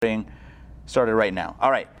started right now. All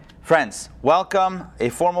right, friends, welcome, a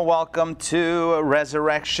formal welcome to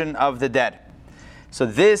Resurrection of the Dead. So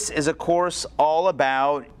this is a course all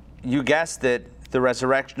about, you guessed it, the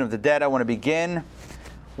resurrection of the dead. I want to begin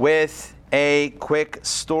with a quick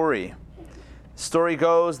story. The story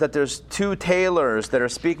goes that there's two tailors that are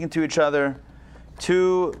speaking to each other,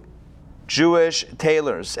 two Jewish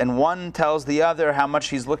tailors, and one tells the other how much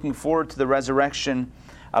he's looking forward to the resurrection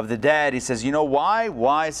of the dead. He says, you know why?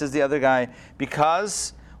 Why, says the other guy,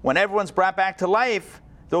 because when everyone's brought back to life,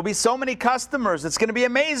 there'll be so many customers. It's going to be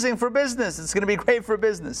amazing for business. It's going to be great for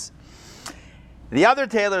business. The other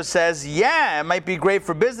tailor says, yeah, it might be great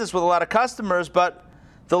for business with a lot of customers, but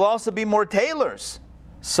there'll also be more tailors.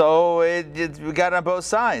 So we got it on both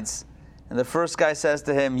sides. And the first guy says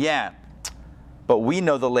to him, yeah, but we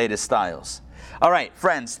know the latest styles. All right,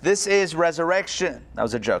 friends, this is Resurrection. That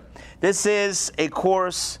was a joke. This is a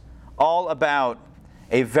course all about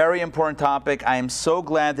a very important topic. I am so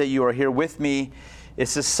glad that you are here with me.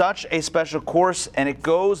 This is such a special course, and it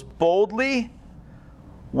goes boldly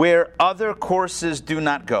where other courses do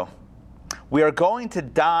not go. We are going to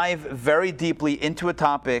dive very deeply into a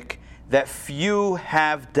topic that few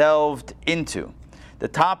have delved into. The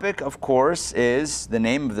topic, of course, is the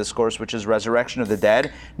name of this course, which is Resurrection of the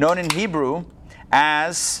Dead, known in Hebrew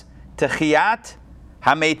as Techiyat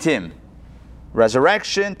HaMeitim.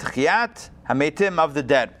 Resurrection, Techiyat HaMeitim, of the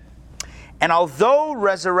dead. And although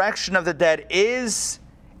resurrection of the dead is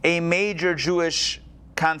a major Jewish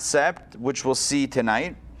concept, which we'll see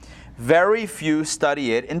tonight, very few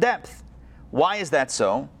study it in depth. Why is that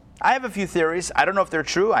so? I have a few theories. I don't know if they're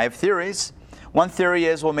true. I have theories. One theory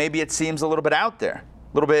is, well, maybe it seems a little bit out there,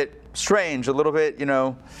 a little bit strange, a little bit,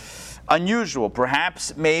 unusual.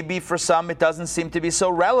 Perhaps, maybe for some, it doesn't seem to be so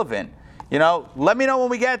relevant. Let me know when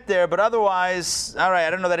we get there, but otherwise, all right, I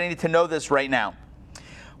don't know that I need to know this right now.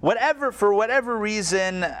 For whatever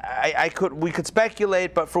reason, we could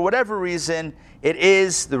speculate, but for whatever reason,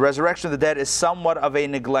 the resurrection of the dead is somewhat of a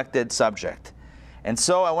neglected subject. And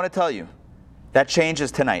so I want to tell you, that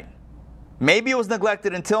changes tonight. Maybe it was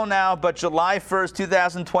neglected until now, but July 1st,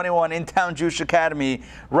 2021, in Town Jewish Academy,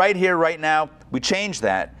 right here, right now, we changed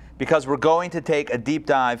that because we're going to take a deep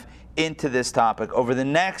dive into this topic. Over the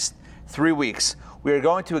next 3 weeks, we are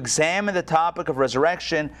going to examine the topic of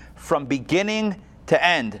resurrection from beginning to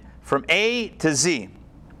end, from A to Z.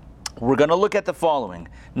 We're going to look at the following.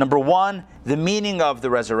 Number 1, the meaning of the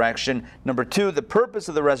resurrection. Number 2, the purpose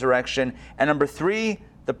of the resurrection. And number 3,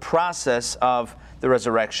 the process of the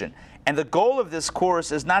resurrection. And the goal of this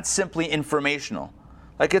course is not simply informational.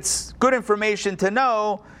 Like, it's good information to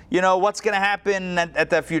know, what's going to happen at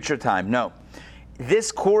that future time. No.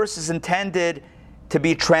 This course is intended to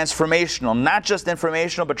be transformational, not just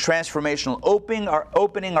informational, but transformational,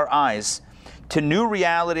 opening our eyes to new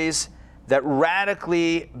realities that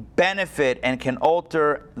radically benefit and can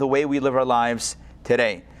alter the way we live our lives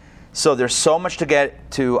today. So there's so much to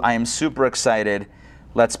get to. I am super excited.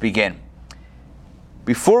 Let's begin.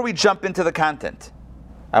 Before we jump into the content,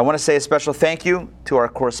 I want to say a special thank you to our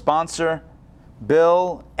course sponsor,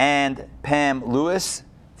 Bill and Pam Lewis.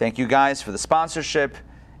 Thank you guys for the sponsorship,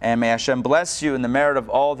 and may Hashem bless you in the merit of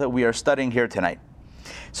all that we are studying here tonight.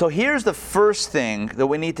 So here's the first thing that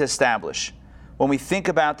we need to establish when we think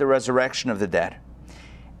about the resurrection of the dead.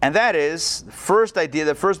 And that is, the first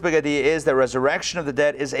big idea is that resurrection of the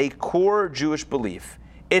dead is a core Jewish belief.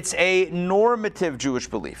 It's a normative Jewish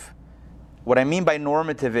belief. What I mean by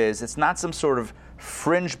normative is, it's not some sort of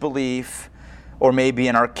fringe belief, or maybe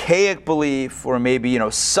an archaic belief, or maybe,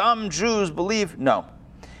 some Jews believe. No.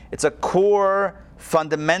 It's a core,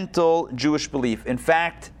 fundamental Jewish belief. In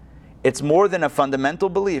fact, it's more than a fundamental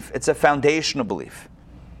belief. It's a foundational belief.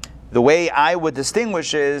 The way I would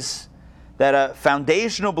distinguish is that a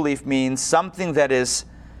foundational belief means something that is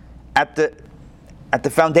at the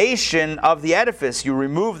foundation of the edifice. You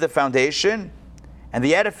remove the foundation, and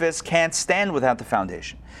the edifice can't stand without the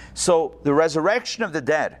foundation. So the resurrection of the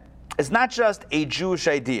dead is not just a Jewish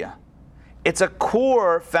idea. It's a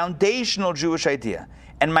core, foundational Jewish idea.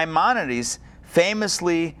 And Maimonides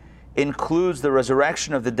famously includes the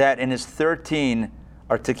resurrection of the dead in his 13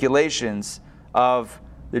 articulations of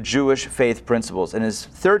the Jewish faith principles. In his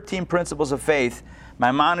 13 principles of faith,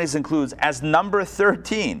 Maimonides includes as number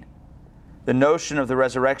 13 the notion of the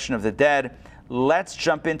resurrection of the dead. Let's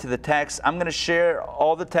jump into the text. I'm going to share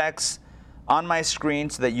all the texts on my screen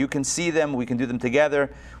so that you can see them. We can do them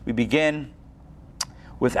together. We begin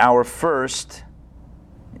with our first,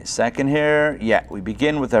 we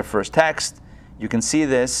begin with our first text. You can see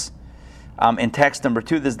this in text number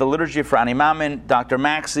 2. This is the liturgy for Ani Mamin. Dr.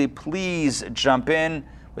 Maxey, please jump in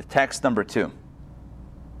with text number 2.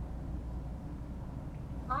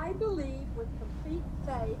 I believe with complete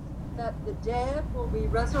faith that the dead will be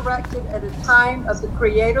resurrected at a time of the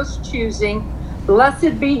Creator's choosing.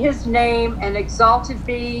 Blessed be his name and exalted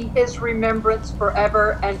be his remembrance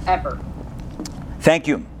forever and ever. Thank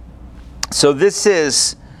you. So this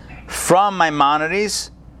is from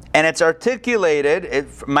Maimonides, and it's articulated.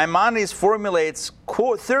 Maimonides formulates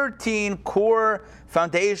 13 core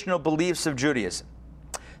foundational beliefs of Judaism.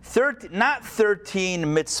 Not 13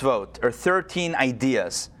 mitzvot or 13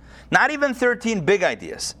 ideas, not even 13 big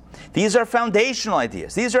ideas. These are foundational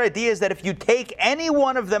ideas. These are ideas that if you take any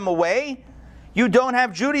one of them away, you don't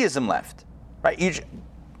have Judaism left, right?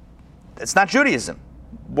 It's not Judaism.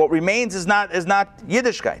 What remains is not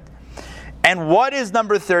Yiddishkeit. And what is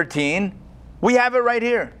number 13? We have it right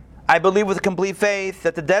here. I believe with complete faith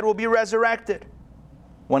that the dead will be resurrected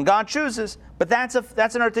when God chooses. But that's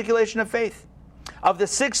an articulation of faith. Of the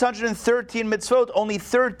 613 mitzvot, only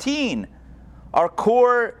 13 are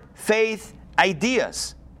core faith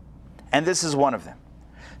ideas. And this is one of them.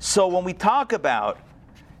 So when we talk about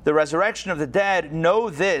the resurrection of the dead, know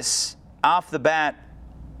this off the bat,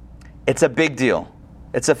 it's a big deal.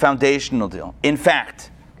 It's a foundational deal. In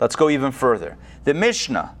fact, let's go even further. The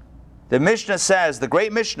Mishnah says, the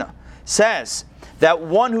great Mishnah says, that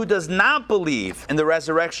one who does not believe in the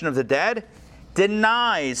resurrection of the dead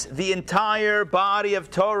denies the entire body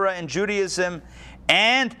of Torah and Judaism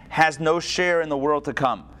and has no share in the world to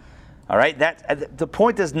come. All right, the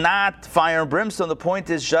point is not fire and brimstone. The point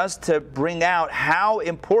is just to bring out how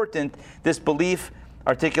important this belief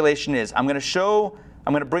articulation is. I'm going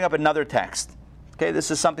to bring up another text. Okay,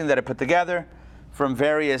 this is something that I put together from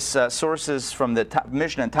various sources from the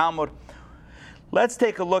Mishnah and Talmud. Let's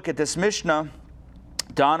take a look at this Mishnah.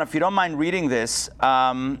 Don, if you don't mind reading this,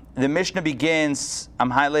 the Mishnah begins,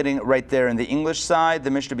 I'm highlighting it right there in the English side.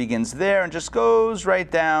 The Mishnah begins there and just goes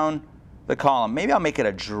right down the column. Maybe I'll make it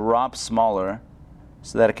a drop smaller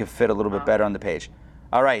so that it can fit a little bit better on the page.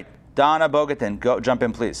 All right, Donna Bogatin, jump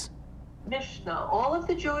in, please. Mishnah, all of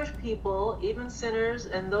the Jewish people, even sinners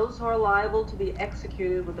and those who are liable to be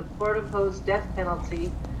executed with a court-imposed death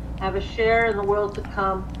penalty, have a share in the world to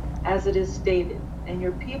come, as it is stated. And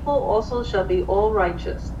your people also shall be all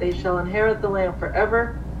righteous. They shall inherit the land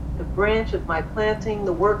forever, the branch of my planting,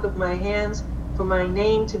 the work of my hands, for my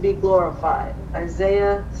name to be glorified.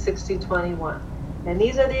 Isaiah 60:21. And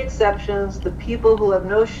these are the exceptions, the people who have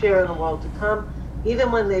no share in the world to come,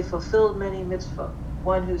 even when they fulfilled many mitzvot.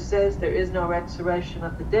 One who says there is no resurrection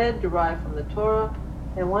of the dead derived from the Torah,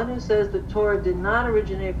 and one who says the Torah did not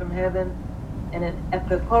originate from heaven, and an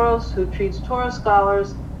Epikoros who treats Torah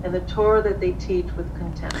scholars and the Torah that they teach with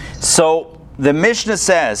contempt. So the Mishnah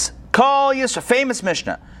says, Kol Yisrael, famous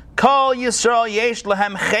Mishnah, Kol Yisrael yesh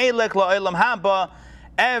lahem chelek la'olam haba.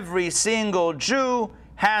 Every single Jew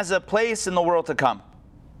has a place in the world to come.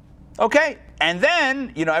 Okay, and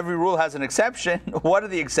then, every rule has an exception. What are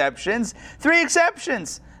the exceptions? 3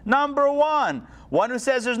 exceptions. Number 1 who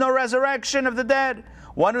says there's no resurrection of the dead.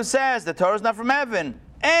 One who says the Torah is not from heaven.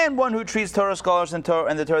 And one who treats Torah scholars and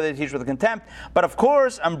the Torah they teach with contempt. But of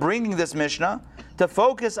course, I'm bringing this Mishnah to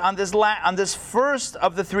focus on this first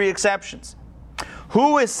of the 3 exceptions.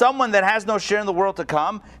 Who is someone that has no share in the world to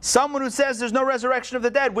come? Someone who says there's no resurrection of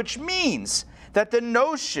the dead, which means that the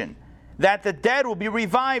notion that the dead will be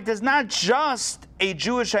revived is not just a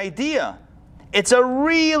Jewish idea. It's a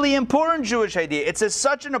really important Jewish idea. It's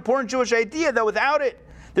such an important Jewish idea that without it,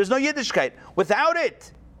 there's no Yiddishkeit. Without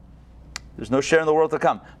it, there's no share in the world to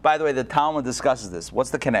come. By the way, the Talmud discusses this.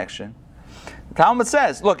 What's the connection? The Talmud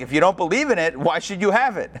says, look, if you don't believe in it, why should you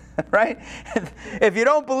have it? Right? If you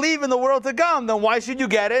don't believe in the world to come, then why should you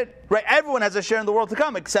get it? Right? Everyone has a share in the world to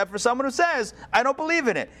come, except for someone who says, I don't believe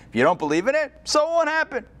in it. If you don't believe in it, so it won't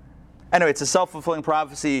happen. Anyway, it's a self-fulfilling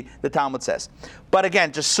prophecy, the Talmud says. But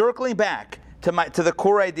again, just circling back to the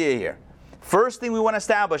core idea here. First thing we want to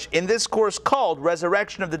establish in this course called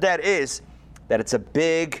Resurrection of the Dead is that it's a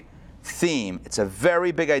big theme. It's a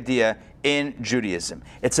very big idea in Judaism.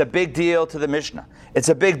 It's a big deal to the Mishnah. It's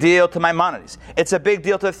a big deal to Maimonides. It's a big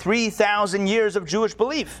deal to 3,000 years of Jewish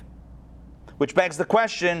belief. Which begs the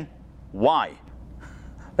question, why?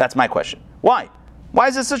 That's my question. Why? Why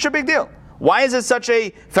is it such a big deal? Why is it such a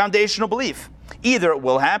foundational belief? Either it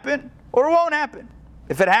will happen or it won't happen.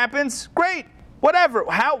 If it happens, great. Whatever.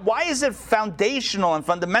 Why is it foundational and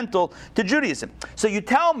fundamental to Judaism? So you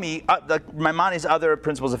tell me, Maimonides' other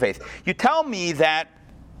principles of faith, you tell me that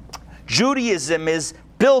Judaism is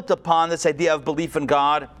built upon this idea of belief in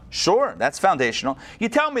God. Sure, that's foundational. You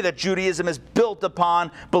tell me that Judaism is built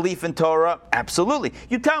upon belief in Torah. Absolutely.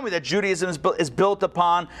 You tell me that Judaism is built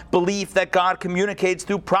upon belief that God communicates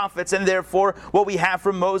through prophets, and therefore what we have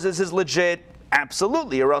from Moses is legit.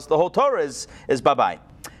 Absolutely, or else the whole Torah is bye-bye.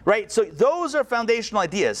 Right? So those are foundational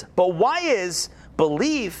ideas. But why is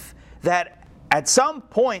belief that at some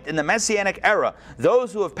point in the Messianic era,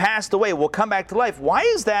 those who have passed away will come back to life, why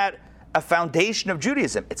is that a foundation of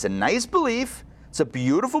Judaism? It's a nice belief. It's a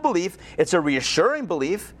beautiful belief. It's a reassuring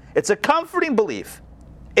belief. It's a comforting belief.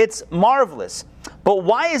 It's marvelous. But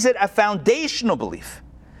why is it a foundational belief?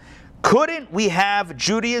 Couldn't we have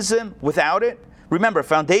Judaism without it? Remember,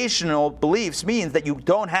 foundational beliefs means that you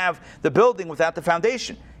don't have the building without the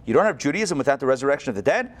foundation. You don't have Judaism without the resurrection of the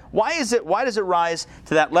dead. Why does it rise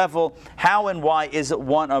to that level? How and why is it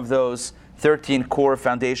one of those 13 core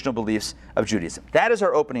foundational beliefs of Judaism? That is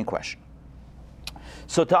our opening question.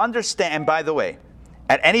 So to understand, and by the way,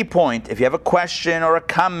 at any point, if you have a question or a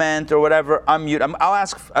comment or whatever, unmute. I'll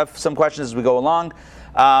ask some questions as we go along.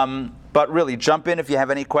 But really, jump in if you have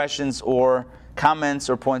any questions or comments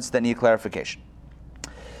or points that need clarification.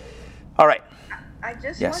 All right. I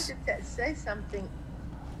just Yes. wanted to say something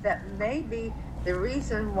that maybe the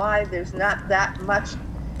reason why there's not that much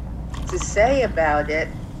to say about it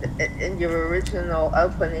in your original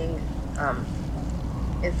opening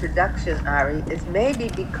introduction, Ari, is maybe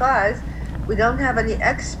because we don't have any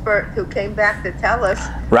expert who came back to tell us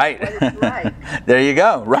Right. what it's like. There you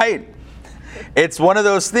go. Right. It's one of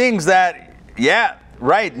those things that, yeah,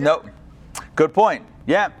 right. No, good point.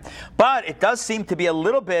 Yeah. But it does seem to be a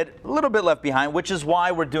little bit left behind, which is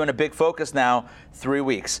why we're doing a big focus now, 3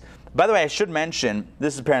 weeks. By the way, I should mention,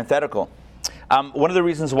 this is parenthetical. One of the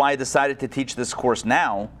reasons why I decided to teach this course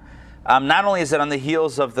now, not only is it on the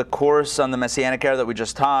heels of the course on the Messianic era that we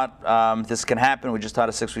just taught, this can happen. We just taught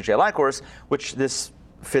a 6-week JLI course, which this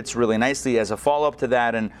fits really nicely as a follow-up to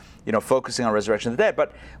that, and focusing on resurrection of the dead.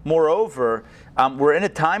 But moreover, we're in a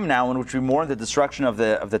time now in which we mourn the destruction of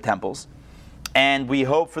the temples, and we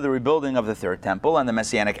hope for the rebuilding of the third temple and the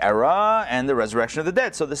Messianic era and the resurrection of the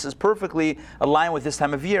dead. So this is perfectly aligned with this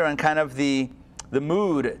time of year and kind of the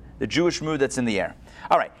mood, the Jewish mood that's in the air.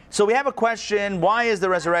 All right, so we have a question: why is the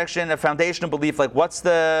resurrection a foundational belief? Like, what's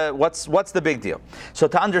the big deal? So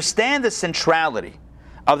to understand the centrality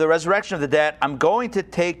of the resurrection of the dead, I'm going to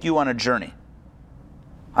take you on a journey,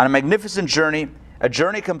 on a magnificent journey, a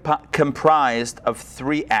journey comprised of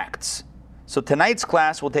 3 acts. So tonight's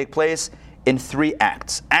class will take place in 3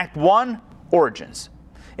 acts. Act 1, origins.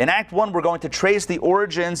 In Act 1, we're going to trace the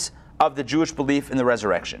origins of the Jewish belief in the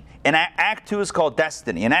resurrection. And Act 2 is called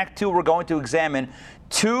destiny. In Act 2, we're going to examine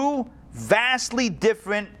 2 vastly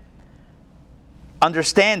different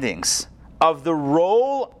understandings of the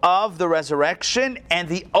role of the resurrection and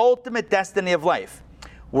the ultimate destiny of life.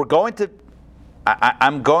 I'm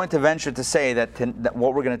going to venture to say that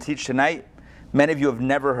what we're going to teach tonight, many of you have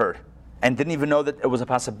never heard and didn't even know that it was a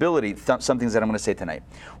possibility, some things that I'm going to say tonight.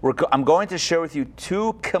 I'm going to share with you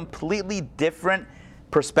 2 completely different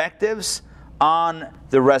perspectives on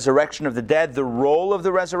the resurrection of the dead, the role of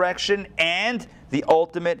the resurrection, and the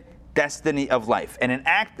ultimate destiny of life. And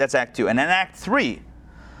that's Act 2. And in Act 3,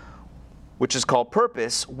 which is called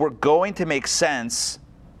purpose, we're going to make sense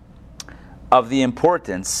of the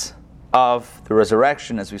importance of the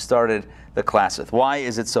resurrection as we started the class with. Why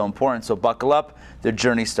is it so important? So buckle up, the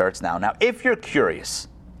journey starts now. Now, if you're curious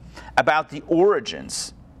about the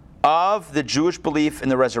origins of the Jewish belief in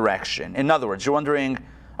the resurrection, in other words, you're wondering,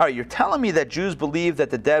 all right, you're telling me that Jews believe that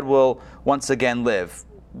the dead will once again live.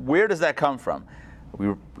 Where does that come from?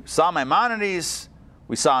 We saw Maimonides,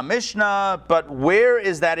 we saw Mishnah, but where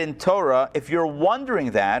is that in Torah? If you're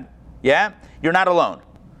wondering that, yeah, you're not alone.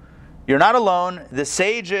 You're not alone. The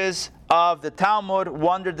sages of the Talmud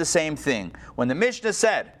wondered the same thing. When the Mishnah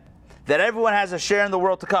said that everyone has a share in the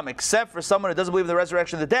world to come, except for someone who doesn't believe in the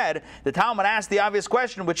resurrection of the dead, the Talmud asked the obvious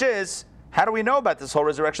question, which is, how do we know about this whole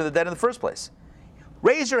resurrection of the dead in the first place?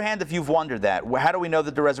 Raise your hand if you've wondered that. How do we know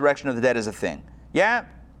that the resurrection of the dead is a thing? Yeah?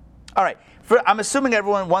 All right. I'm assuming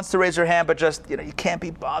everyone wants to raise their hand, but just, you can't be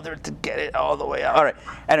bothered to get it all the way up. All right.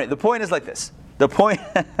 Anyway, the point is like this. The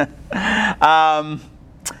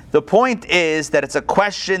point is that it's a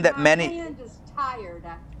question that many... My hand is tired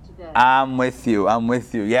after today. I'm with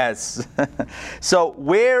you, yes. So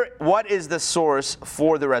what is the source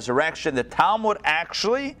for the resurrection? The Talmud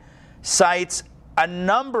actually cites a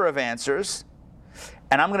number of answers,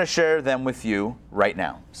 and I'm going to share them with you right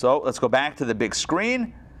now. So let's go back to the big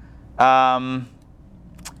screen. And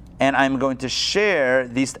I'm going to share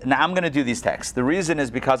these. Now I'm going to do these texts. The reason is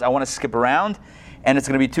because I want to skip around, and it's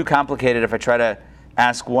going to be too complicated if I try to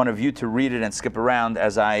ask one of you to read it and skip around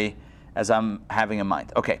as I'm having in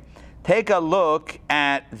mind. Okay, take a look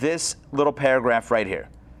at this little paragraph right here.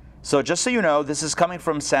 So just so you know, this is coming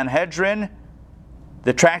from Sanhedrin,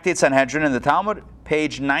 the Tractate Sanhedrin in the Talmud,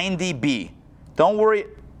 page 90b. Don't worry.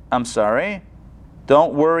 I'm sorry.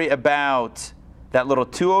 Don't worry about that little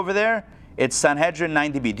 2 over there. It's Sanhedrin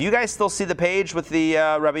 90b. Do you guys still see the page with the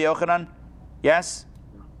Rabbi Yochanan? Yes?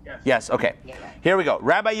 Yes, okay. Here we go.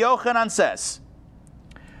 Rabbi Yochanan says,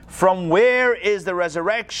 from where is the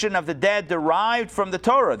resurrection of the dead derived from the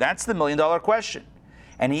Torah? That's the $1 million question.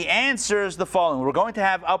 And he answers the following. We're going to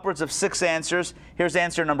have upwards of 6 answers. Here's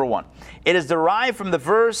answer number 1. It is derived from the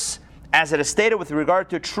verse as it is stated with regard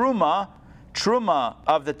to Truma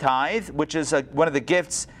of the tithe, which is one of the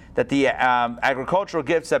gifts that the agricultural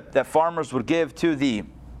gifts that farmers would give to the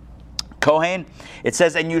Kohen. It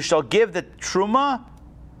says, and you shall give the Truma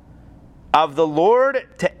of the Lord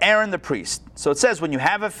to Aaron the priest. So it says when you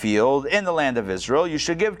have a field in the land of Israel, you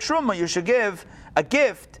should give Truma, you should give a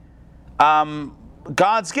gift,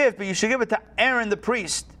 God's gift, but you should give it to Aaron the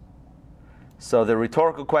priest. So the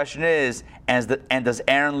rhetorical question is, and does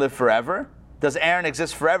Aaron live forever? Does Aaron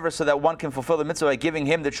exist forever so that one can fulfill the mitzvah by giving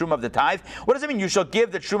him the truma of the tithe? What does it mean you shall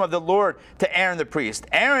give the truma of the Lord to Aaron the priest?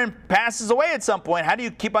 Aaron passes away at some point. How do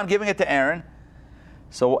you keep on giving it to Aaron?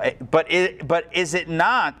 So, but is it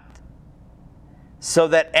not so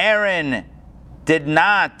that Aaron did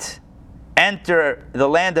not enter the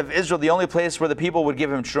land of Israel, the only place where the people would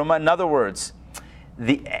give him truma? In other words,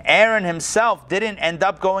 Aaron himself didn't end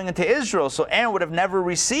up going into Israel, so Aaron would have never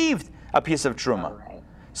received a piece of truma.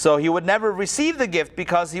 So he would never receive the gift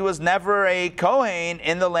because he was never a Kohen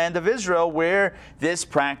in the land of Israel where this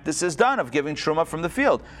practice is done of giving truma from the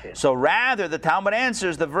field. So rather, the Talmud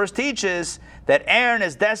answers, the verse teaches that Aaron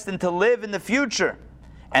is destined to live in the future.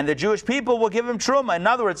 And the Jewish people will give him truma. In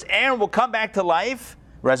other words, Aaron will come back to life,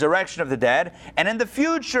 resurrection of the dead, and in the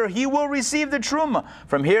future he will receive the truma.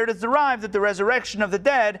 From here it is derived that the resurrection of the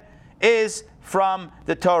dead is from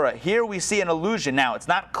the Torah. Here we see an allusion. Now, it's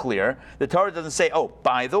not clear. The Torah doesn't say, oh,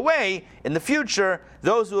 by the way, in the future,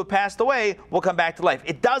 those who have passed away will come back to life.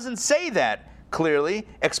 It doesn't say that clearly,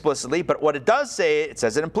 explicitly, but what it does say, it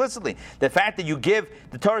says it implicitly. The fact that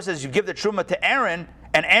the Torah says you give the truma to Aaron,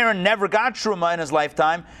 and Aaron never got truma in his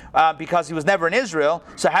lifetime because he was never in Israel.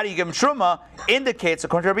 So how do you give him truma? Indicates,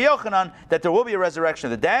 according to Rabbi Yochanan, that there will be a resurrection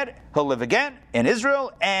of the dead. He'll live again in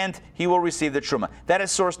Israel, and he will receive the truma. That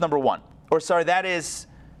is source number 1.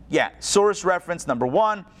 Source reference number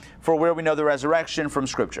 1 for where we know the resurrection from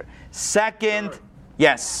Scripture. Second,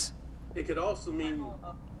 yes. It could also mean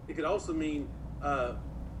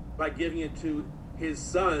by giving it to his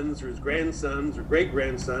sons or his grandsons or great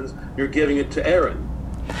grandsons, you're giving it to Aaron.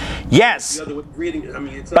 Yes. The other way of reading it. I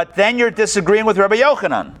mean, but then you're disagreeing with Rabbi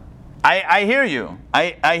Yochanan. I hear you.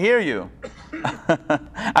 I hear you.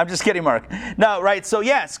 I'm just kidding, Mark. No, right, so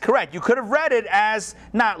yes, correct. You could have read it as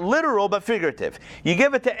not literal, but figurative. You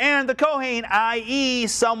give it to Aaron the Kohen, i.e.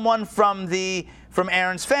 someone from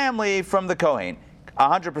Aaron's family, from the Kohen.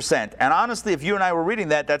 100%. And honestly, if you and I were reading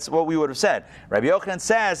that, that's what we would have said. Rabbi Yochanan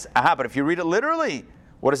says, but if you read it literally,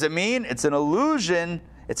 what does it mean? It's an allusion,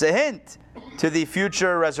 it's a hint to the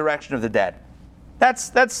future resurrection of the dead.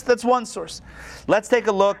 That's one source. Let's take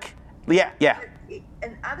a look. Yeah.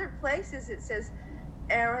 In other places it says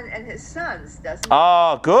Aaron and his sons, doesn't it?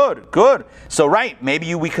 Oh, good. So right,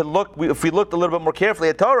 maybe we could look, if we looked a little bit more carefully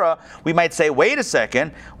at Torah, we might say, wait a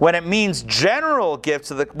second, when it means general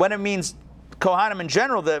gifts, when it means Kohanim in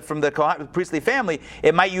general, from the priestly family,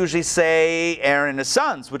 it might usually say Aaron and his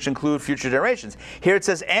sons, which include future generations. Here it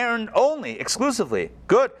says Aaron only, exclusively.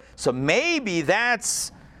 Good. So maybe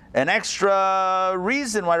that's an extra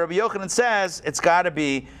reason why Rabbi Yochanan says it's got to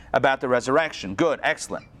be about the resurrection. Good,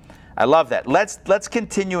 excellent. I love that. Let's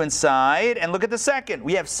continue inside and look at the second.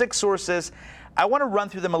 We have 6 sources. I want to run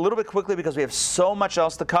through them a little bit quickly because we have so much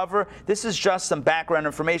else to cover. This is just some background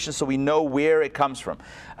information so we know where it comes from.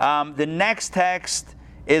 The next text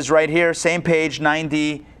is right here, same page,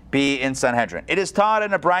 90b in Sanhedrin. It is taught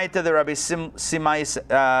in a Braita that Rabbi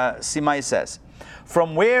Simai says,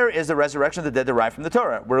 from where is the resurrection of the dead derived from the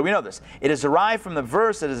Torah? Where do we know this? It is derived from the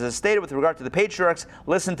verse that is stated with regard to the patriarchs.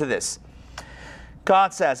 Listen to this.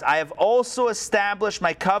 God says, I have also established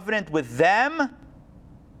my covenant with them,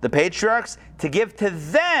 the patriarchs, to give to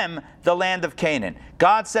them the land of Canaan.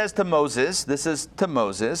 God says to Moses, this is to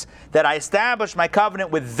Moses, that I established my covenant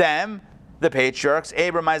with them, the patriarchs,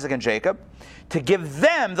 Abraham, Isaac, and Jacob, to give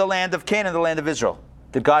them the land of Canaan, the land of Israel.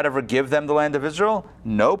 Did God ever give them the land of Israel?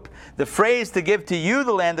 Nope. The phrase to give to you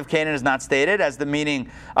the land of Canaan is not stated, as the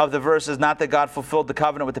meaning of the verse is not that God fulfilled the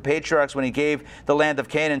covenant with the patriarchs when he gave the land of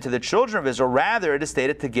Canaan to the children of Israel. Rather, it is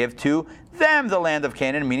stated to give to them the land of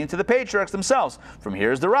Canaan, meaning to the patriarchs themselves. From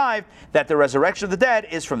here is derived that the resurrection of the dead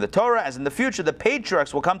is from the Torah, as in the future the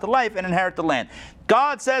patriarchs will come to life and inherit the land.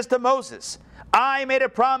 God says to Moses, I made a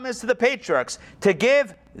promise to the patriarchs to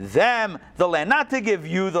give them the land. Not to give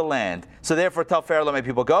you the land. So therefore tell Pharaoh, let my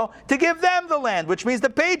people go. To give them the land, which means the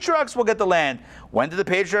patriarchs will get the land. When do the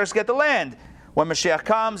patriarchs get the land? When Mashiach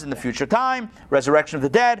comes in the future time, resurrection of the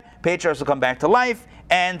dead, patriarchs will come back to life,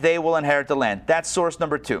 and they will inherit the land. That's source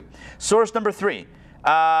number 2. Source number 3.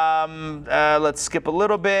 Let's skip a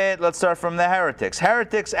little bit. Let's start from the heretics.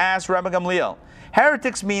 Heretics asked Rabbi Gamliel.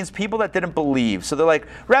 Heretics means people that didn't believe. So they're like,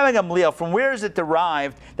 Rabbi Gamliel, from where is it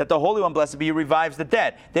derived that the Holy One, blessed be He, revives the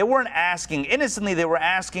dead? They weren't asking innocently. They were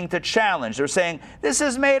asking to challenge. They're saying, this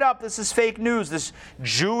is made up. This is fake news. This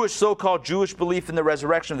Jewish, so-called Jewish belief in the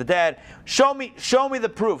resurrection of the dead. Show me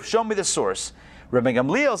the proof. Show me the source. Rabbi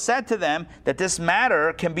Gamliel said to them that this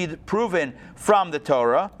matter can be proven from the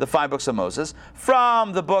Torah, the 5 books of Moses,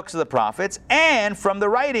 from the books of the prophets, and from the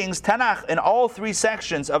writings, Tanakh, in all 3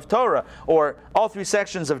 sections of Torah, or all 3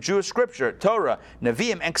 sections of Jewish scripture, Torah,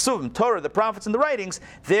 Nevi'im, and Ksuvim, Torah, the prophets, and the writings.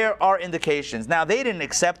 There are indications. Now, they didn't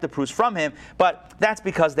accept the proofs from him, but that's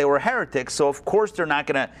because they were heretics, so of course they're not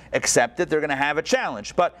going to accept it. They're going to have a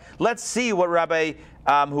challenge. But let's see what Rabban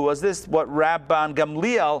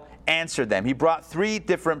Gamliel answered them. He brought 3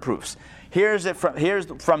 different proofs. Here's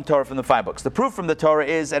from Torah, from the 5 books. The proof from the Torah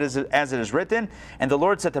is as it is written, and the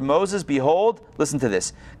Lord said to Moses, behold, listen to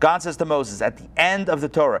this. God says to Moses at the end of the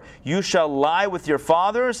Torah, you shall lie with your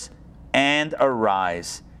fathers and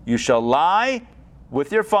arise. You shall lie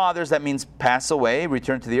with your fathers, that means pass away,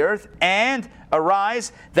 return to the earth, and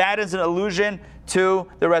arise. That is an allusion to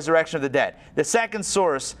the resurrection of the dead. The second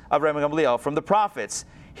source of Rabbi Gamliel from the prophets.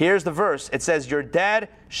 Here's the verse. It says, your dead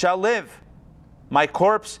shall live. My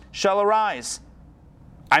corpse shall arise.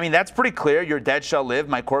 I mean, that's pretty clear. Your dead shall live.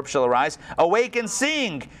 My corpse shall arise. Awake and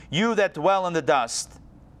sing, you that dwell in the dust.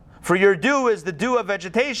 For your dew is the dew of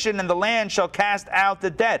vegetation, and the land shall cast out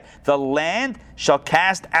the dead. The land shall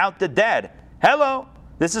cast out the dead. Hello.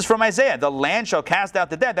 This is from Isaiah. The land shall cast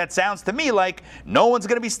out the dead. That sounds to me like no one's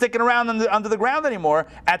going to be sticking around under the ground anymore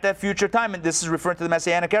at that future time. And this is referring to the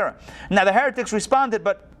Messianic era. Now, the heretics responded,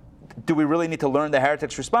 but do we really need to learn the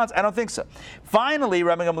heretics' response? I don't think so. Finally,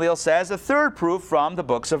 Rabbi Gamliel says a third proof from the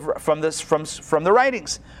books from the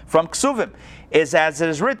writings, from Ksuvim, is as it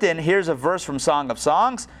is written. Here's a verse from Song of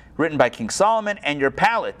Songs, written by King Solomon. And your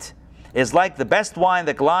palate is like the best wine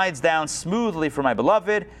that glides down smoothly for my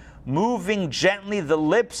beloved, moving gently the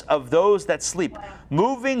lips of those that sleep.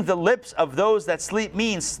 Moving the lips of those that sleep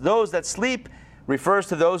means those that sleep refers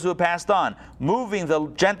to those who have passed on. Moving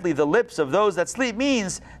gently the lips of those that sleep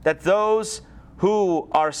means that those who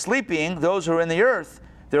are sleeping, those who are in the earth,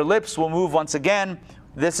 their lips will move once again.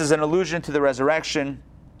 This is an allusion to the resurrection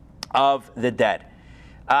of the dead.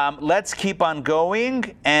 Let's keep on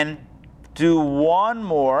going and do one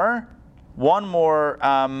more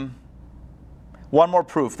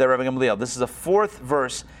proof that Rabbi Gamliel. This is the 4th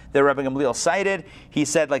verse that Rabbi Gamliel cited. He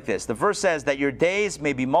said like this. The verse says that your days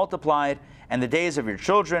may be multiplied and the days of your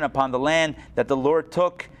children upon the land that the Lord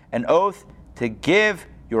took an oath to give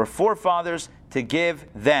your forefathers, to give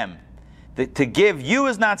them. To give you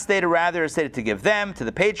is not stated, rather is stated to give them, to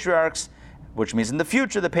the patriarchs, which means in the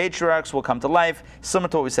future the patriarchs will come to life, similar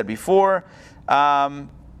to what we said before. A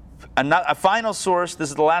final source, this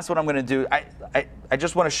is the last one I'm going to do. I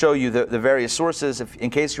just want to show you the various sources, in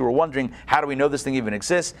case you were wondering, how do we know this thing even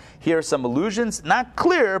exists? Here are some allusions. Not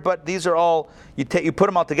clear, but these are all, you put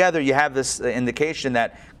them all together, you have this indication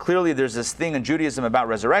that clearly there's this thing in Judaism about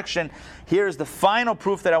resurrection. Here's the final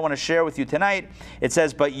proof that I want to share with you tonight. It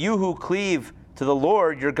says, but you who cleave to the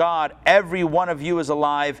Lord your God, every one of you is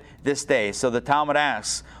alive this day. So the Talmud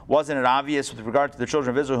asks, wasn't it obvious with regard to the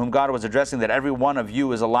children of Israel whom God was addressing that every one of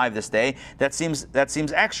you is alive this day? That seems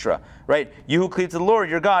extra, right? You who cleave to the Lord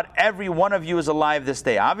your God, every one of you is alive this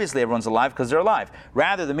day. Obviously everyone's alive because they're alive.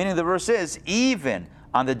 Rather, the meaning of the verse is, even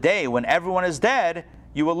on the day when everyone is dead,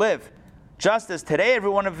 you will live. Just as today every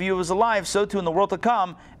one of you is alive, so too in the world to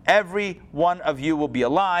come, every one of you will be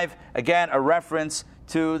alive. Again, a reference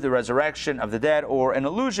to the resurrection of the dead, or an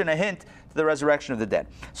allusion, a hint to the resurrection of the dead.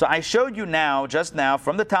 So I showed you just now,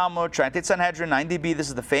 from the Talmud, Tractate Sanhedrin, 9dB, this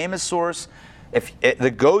is the famous source,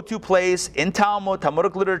 the go-to place in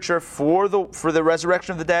Talmudic literature for the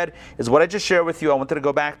resurrection of the dead is what I just shared with you. I wanted to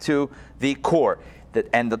go back to the core.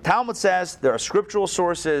 And the Talmud says there are scriptural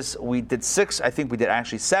sources. We did 6, I think we did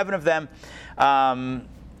actually 7 of them.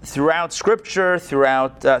 Throughout Scripture,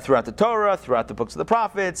 throughout the Torah, throughout the books of the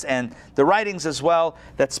prophets, and the writings as well,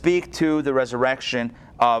 that speak to the resurrection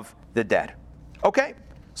of the dead. Okay,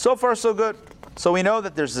 so far so good. So we know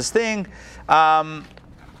that there's this thing.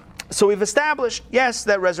 So we've established, yes,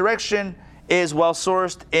 that resurrection is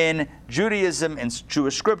well-sourced in Judaism and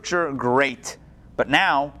Jewish Scripture. Great. But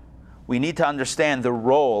now we need to understand the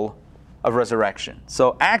role of resurrection.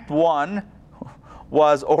 So Act 1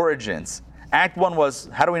 was origins. Act 1 was,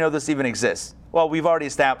 how do we know this even exists? Well, we've already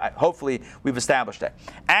established, hopefully we've established that.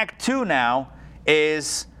 Act 2 now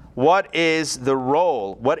is, what is the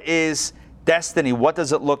role? What is destiny? What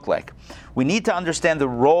does it look like? We need to understand the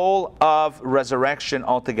role of resurrection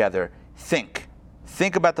altogether. Think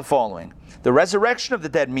about the following. The resurrection of the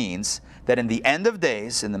dead means that in the end of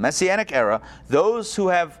days, in the Messianic era, those who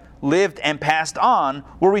have lived and passed on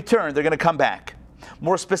will return. They're going to come back.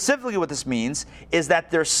 More specifically, what this means is that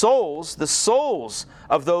their souls, the souls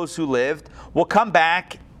of those who lived, will come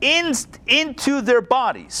back into their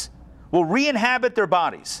bodies, will re-inhabit their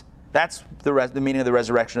bodies. That's the meaning of the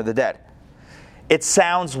resurrection of the dead. It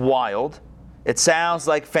sounds wild. It sounds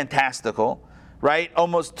like fantastical, right?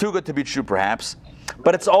 Almost too good to be true, perhaps.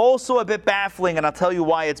 But it's also a bit baffling, and I'll tell you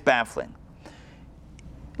why it's baffling.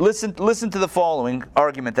 Listen to the following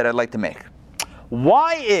argument that I'd like to make.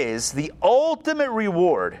 Why is the ultimate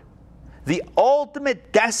reward, the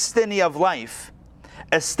ultimate destiny of life,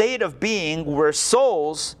 a state of being where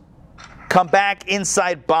souls come back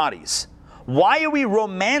inside bodies? Why are we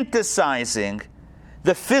romanticizing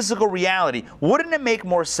the physical reality? Wouldn't it make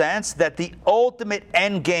more sense that the ultimate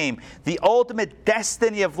end game, the ultimate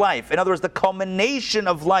destiny of life, in other words, the culmination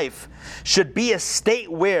of life, should be a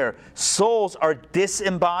state where souls are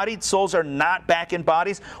disembodied, souls are not back in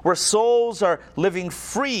bodies, where souls are living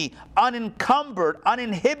free, unencumbered,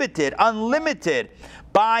 uninhibited, unlimited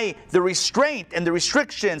by the restraint and the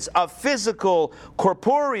restrictions of physical,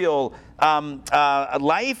 corporeal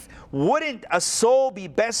life? Wouldn't a soul be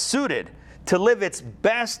best suited to live its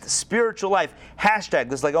best spiritual life? Hashtag,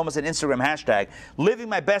 this is like almost an Instagram hashtag, living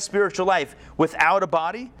my best spiritual life without a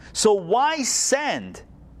body? So why send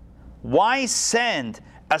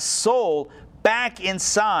a soul back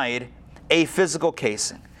inside a physical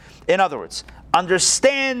casing? In other words,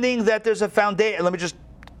 understanding that there's a foundation. Let me just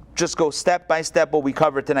go step by step what we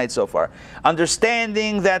covered tonight so far.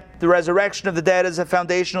 Understanding that the resurrection of the dead is a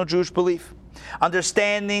foundational Jewish belief.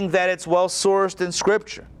 Understanding that it's well sourced in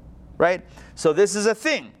Scripture. Right? So this is a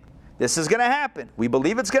thing. This is going to happen. We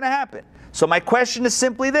believe it's going to happen. So my question is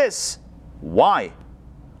simply this. Why?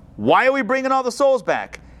 Why are we bringing all the souls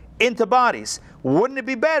back into bodies? Wouldn't it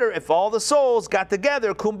be better if all the souls got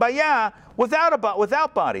together, kumbaya,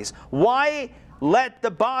 without bodies? Why let the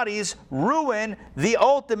bodies ruin the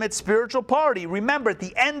ultimate spiritual party? Remember, at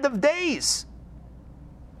the end of days,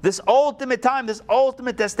 this ultimate time, this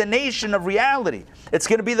ultimate destination of reality, it's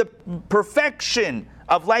going to be the perfection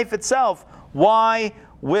of life itself. Why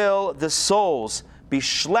will the souls be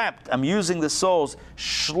schlepped? I'm using the souls,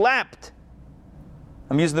 schlepped.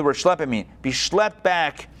 I'm using the word schlepp, be schlepped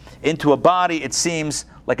back into a body. It seems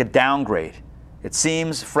like a downgrade. It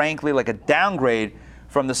seems, frankly, like a downgrade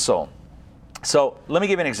from the soul. So let me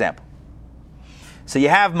give you an example. So you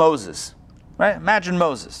have Moses, right? Imagine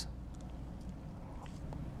Moses.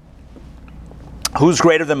 Who's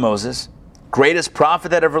greater than Moses? Greatest prophet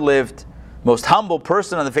that ever lived. Most humble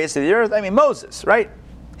person on the face of the earth. Moses, right?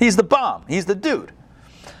 He's the bomb. He's the dude.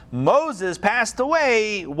 Moses passed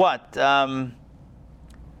away, Torah's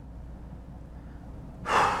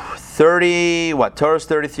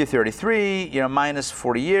 33, 33, minus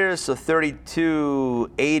 40 years, so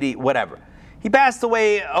 32, 80, whatever. He passed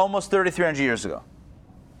away almost 3,300 years ago.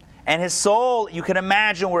 And his soul, you can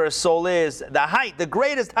imagine where his soul is, the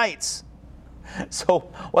greatest heights. So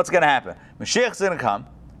what's going to happen? Mashiach's going to come,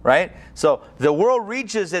 right? So the world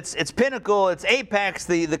reaches its pinnacle, its apex,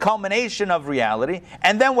 the culmination of reality.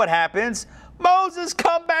 And then what happens? Moses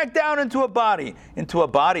come back down into a body.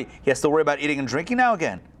 He has to worry about eating and drinking now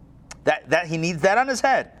again. That he needs that on his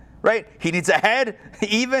head, right? He needs a head,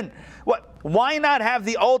 even. Why not have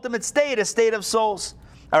the ultimate state, a state of souls?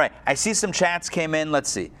 All right, I see some chats came in. Let's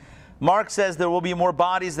see. Mark says there will be more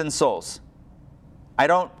bodies than souls.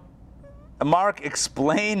 Mark,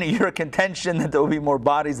 explain your contention that there will be more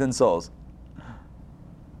bodies than souls.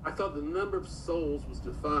 I thought the number of souls was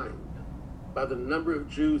defined by the number of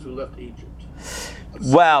Jews who left Egypt.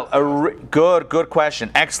 Well, good question.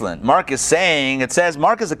 Excellent. Mark is saying,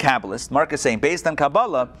 Mark is a Kabbalist. Mark is saying, based on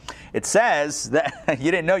Kabbalah, it says that, you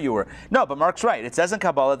didn't know you were. No, but Mark's right. It says in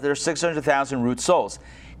Kabbalah that there are 600,000 root souls.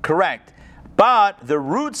 Correct. But the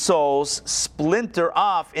root souls splinter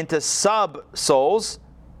off into sub-souls,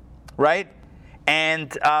 right?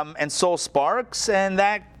 And soul sparks, and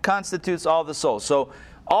that constitutes all the souls. So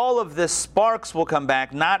all of the sparks will come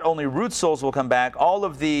back. Not only root souls will come back, all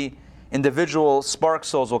of the individual spark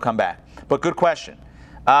souls will come back. But good question.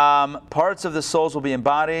 Parts of the souls will be in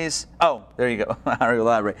bodies. Oh, there you go. How do you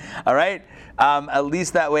elaborate? All right. At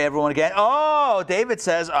least that way everyone can. Oh, David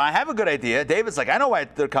says, I have a good idea. David's like, I know why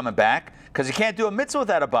they're coming back, because you can't do a mitzvah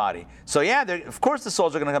without a body. So yeah, of course the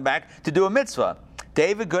souls are going to come back to do a mitzvah.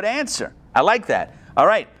 David, good answer. I like that. All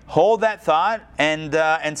right, hold that thought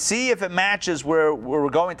and see if it matches where we're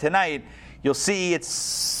going tonight. You'll see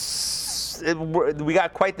we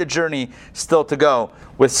got quite the journey still to go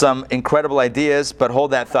with some incredible ideas, but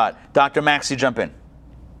hold that thought. Dr. Maxey, jump in.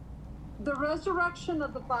 The resurrection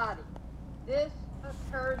of the body. This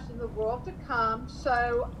occurs in the world to come,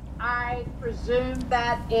 so I presume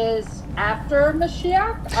that is after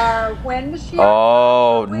Mashiach, or when Mashiach.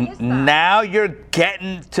 Oh, when is that? now you're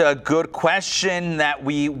getting to a good question that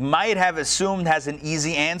we might have assumed has an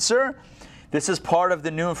easy answer. This is part of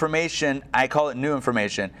the new information. I call it new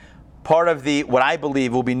information. Part of what I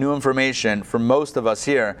believe will be new information for most of us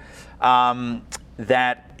here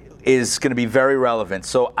that is going to be very relevant.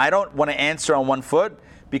 So I don't want to answer on one foot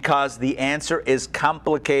because the answer is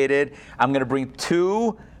complicated. I'm going to bring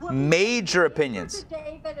two major opinions.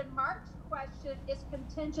 David and Mark's question is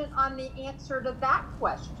contingent on the answer to that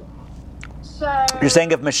question. So you're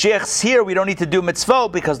saying if Mashiach's here, we don't need to do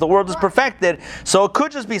mitzvot because the world is perfected. So it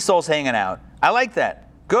could just be souls hanging out. I like that.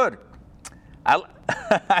 Good. I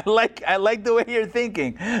like the way you're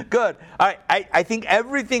thinking. Good. All right. I think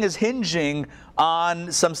everything is hinging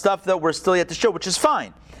on some stuff that we're still yet to show, which is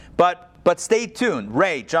fine. But stay tuned.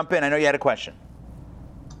 Ray, jump in. I know you had a question.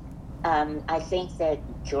 I think that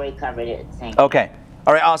Joy covered it. Thank you. Okay.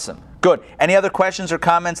 All right. Awesome. Good. Any other questions or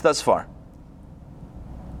comments thus far?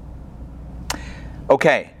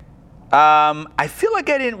 Okay. I feel like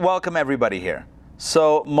I didn't welcome everybody here.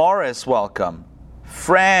 So Morris, welcome.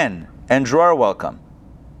 Fran and Dror, welcome.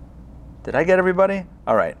 Did I get everybody?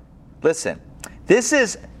 All right. Listen,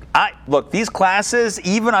 look, these classes,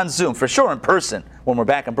 even on Zoom, for sure in person, when we're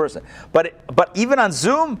back in person, but even on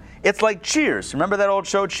Zoom, it's like Cheers. Remember that old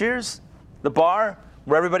show, Cheers? The bar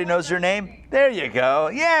where everybody knows your name? There you go.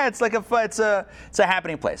 Yeah, it's like it's a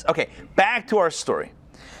happening place. Okay, back to our story.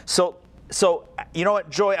 So you know what,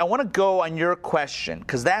 Joy, I want to go on your question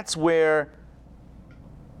because that's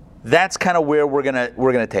kind of where we're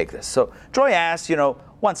gonna take this. So Joy asked,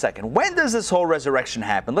 1 second, when does this whole resurrection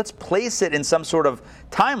happen? Let's place it in some sort of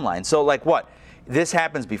timeline. So like what? This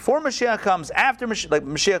happens before Mashiach comes, after Mashiach, like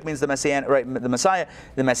Mashiach means the Messianic, right? The Messiah,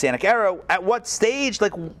 the Messianic era. At what stage?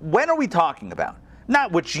 Like when are we talking about?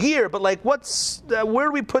 Not which year, but like where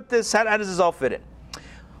do we put this? How does this all fit in?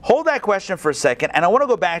 Hold that question for a second, and I want to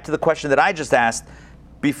go back to the question that I just asked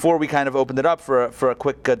before we kind of opened it up for a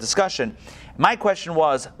quick discussion. My question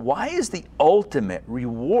was, why is the ultimate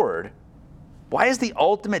reward, why is the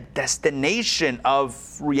ultimate destination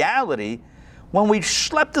of reality when we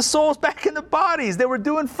schlepped the souls back in the bodies? They were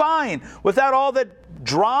doing fine without all the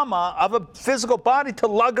drama of a physical body to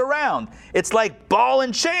lug around. It's like ball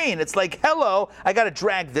and chain. It's like, hello, I got to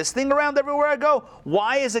drag this thing around everywhere I go.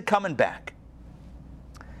 Why is it coming back?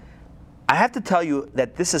 I have to tell you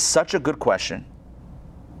that this is such a good question.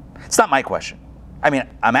 It's not my question. I mean,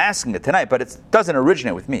 I'm asking it tonight, but it doesn't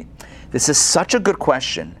originate with me. This is such a good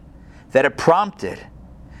question that it prompted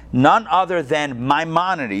none other than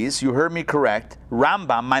Maimonides, you heard me correct,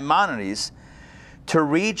 Rambam, Maimonides, to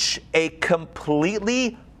reach a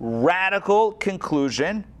completely radical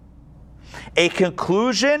conclusion, a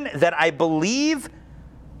conclusion that I believe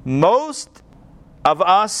most of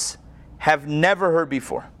us have never heard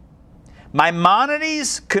before.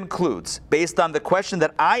 Maimonides concludes, based on the question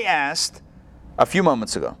that I asked a few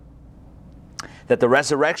moments ago, that the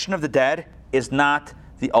resurrection of the dead is not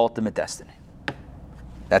the ultimate destiny.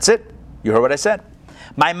 That's it. You heard what I said.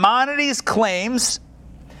 Maimonides claims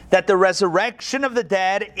that the resurrection of the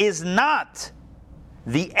dead is not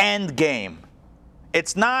the end game.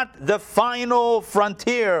 It's not the final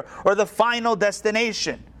frontier or the final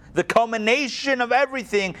destination. The culmination of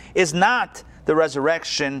everything is not the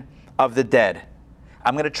resurrection of the dead.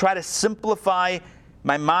 I'm going to try to simplify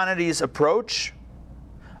Maimonides' approach.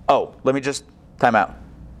 Oh, let me just time out.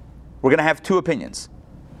 We're going to have two opinions,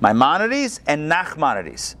 Maimonides and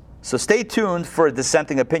Nachmanides. So stay tuned for a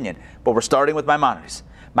dissenting opinion, but we're starting with Maimonides.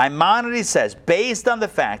 Maimonides says, based on the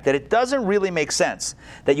fact that it doesn't really make sense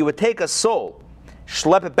that you would take a soul,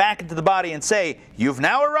 schlep it back into the body and say, you've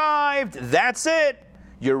now arrived, that's it,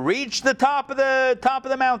 you reached the top of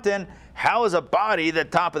the mountain. How is a body the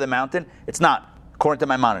top of the mountain? It's not, according to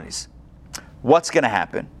Maimonides. What's going to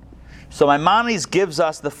happen? So Maimonides gives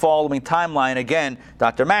us the following timeline. Again,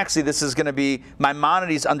 Dr. Maxey, this is going to be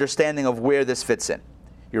Maimonides' understanding of where this fits in.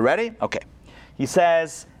 You ready? Okay. He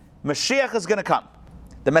says, Mashiach is going to come.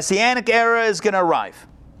 The Messianic era is going to arrive.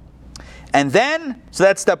 And then, so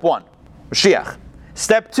that's step one, Mashiach.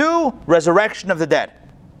 Step 2, resurrection of the dead.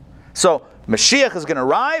 So Mashiach is going to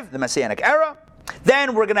arrive, the Messianic era.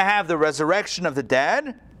 Then we're going to have the resurrection of the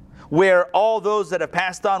dead, where all those that have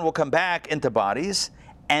passed on will come back into bodies.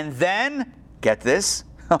 And then, get this,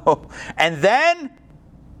 and then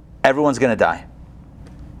everyone's going to die.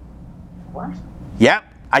 What? Yeah.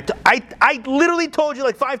 I literally told you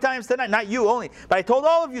like 5 times tonight, not you only, but I told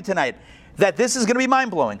all of you tonight that this is going to be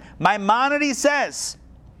mind-blowing. Maimonides says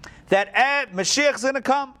that Mashiach is going to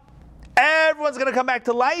come, everyone's going to come back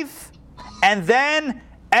to life, and then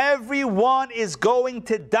everyone is going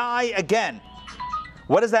to die again.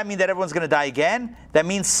 What does that mean, that everyone's going to die again? That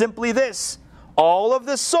means simply this. All of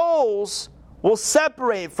the souls will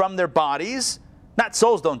separate from their bodies. Not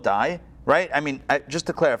souls don't die, right? I mean, just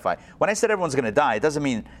to clarify, when I said everyone's going to die, it doesn't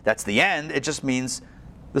mean that's the end. It just means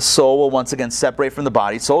the soul will once again separate from the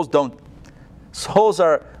body. Souls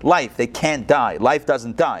are life. They can't die. Life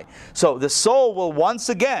doesn't die. So the soul will once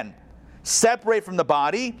again separate from the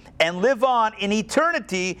body and live on in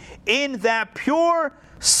eternity in that pure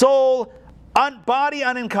soul, body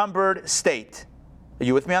unencumbered state. Are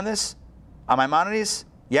you with me on this? On Maimonides?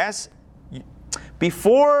 Yes?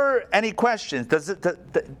 Before any questions, do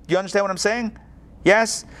you understand what I'm saying?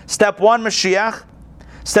 Yes? Step 1, Mashiach.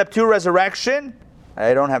 Step 2, resurrection.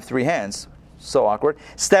 I don't have 3 hands. So awkward.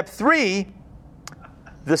 Step 3,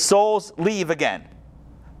 the souls leave again.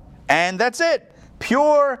 And that's it.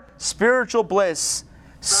 Pure spiritual bliss.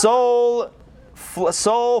 Soul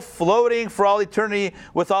floating for all eternity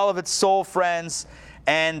with all of its soul friends.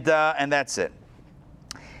 And that's it.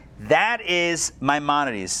 That is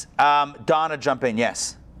Maimonides. Donna, jump in.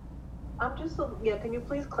 Yes. Can you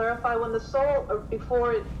please clarify when the soul,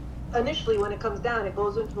 initially when it comes down, it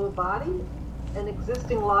goes into a body, an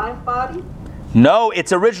existing live body? No,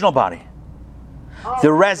 it's original body.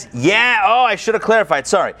 I should have clarified.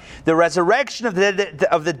 Sorry. The resurrection of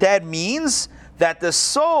the dead means that the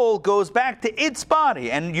soul goes back to its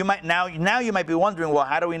body, and you might now you might be wondering, well,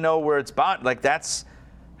 how do we know where it's body? Like that's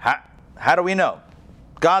how do we know?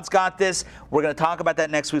 God's got this. We're going to talk about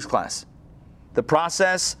that next week's class. The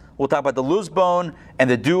process. We'll talk about the loose bone and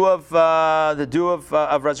the dew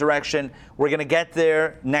of resurrection. We're going to get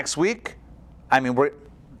there next week.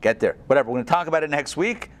 Get there. Whatever. We're going to talk about it next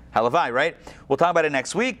week. Halavai, right? We'll talk about it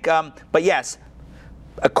next week. But yes,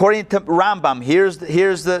 according to Rambam, here's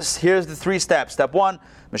the 3 steps. Step 1,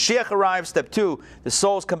 Mashiach arrives. Step 2, the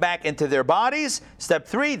souls come back into their bodies. Step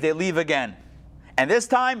 3, they leave again, and this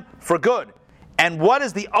time for good. And what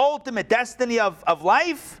is the ultimate destiny of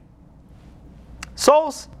life?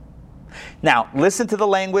 Souls. Now, listen to the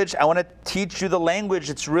language. I want to teach you the language.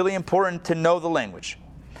 It's really important to know the language.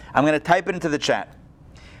 I'm going to type it into the chat.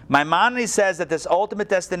 Maimonides says that this ultimate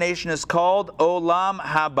destination is called Olam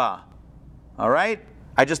Haba. All right?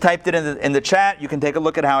 I just typed it in the chat. You can take a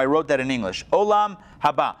look at how I wrote that in English. Olam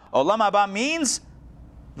Haba. Olam Haba means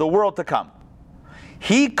the world to come.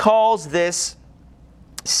 He calls this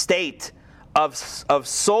state of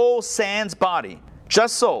soul sans body,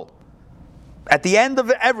 just soul. At the end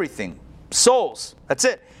of everything, souls. That's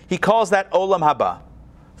it. He calls that Olam Haba,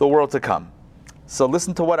 the world to come. So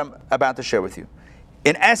listen to what I'm about to share with you.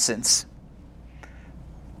 In essence,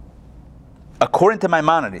 according to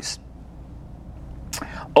Maimonides,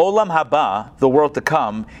 Olam Haba, the world to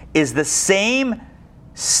come, is the same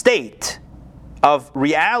state of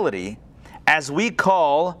reality as we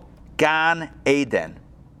call Gan Eden.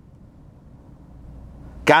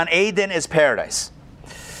 Gan Eden is paradise.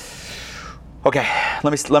 Okay,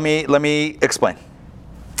 let me explain.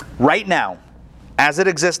 Right now, as it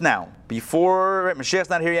exists now, before Mashiach's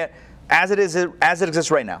not here yet, as it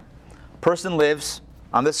exists right now, a person lives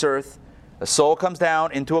on this earth, a soul comes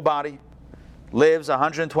down into a body, lives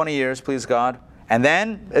 120 years, please God, and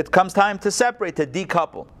then it comes time to separate, to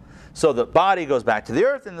decouple. So the body goes back to the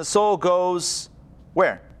earth and the soul goes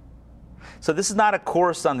where? So this is not a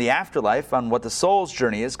course on the afterlife, on what the soul's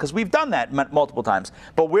journey is, because we've done that multiple times.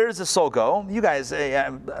 But where does the soul go? You guys,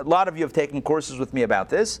 a lot of you have taken courses with me about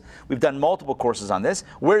this. We've done multiple courses on this.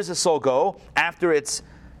 Where does the soul go after its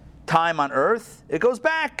time on earth? It goes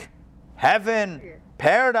back. Heaven,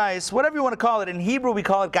 paradise, whatever you want to call it. In Hebrew, we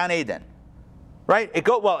call it Gan Eden. Right? It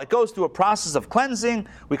goes through a process of cleansing.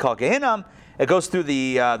 We call it Gehinnom. It goes through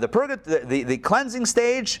the cleansing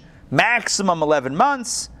stage, maximum 11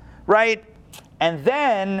 months, right? And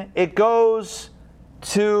then it goes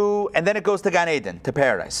to Gan Eden, to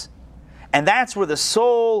paradise. And that's where the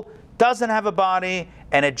soul doesn't have a body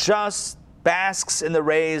and it just basks in the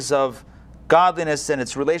rays of godliness and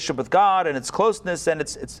its relationship with God and its closeness and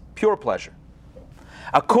its pure pleasure.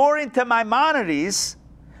 According to Maimonides,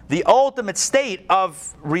 the ultimate state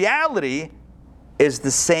of reality is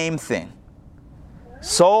the same thing.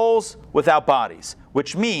 Souls without bodies,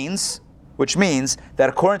 which means that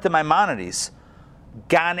according to Maimonides,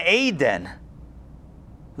 Gan Eden,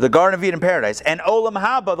 the Garden of Eden paradise, and Olam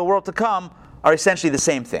Haba, the world to come, are essentially the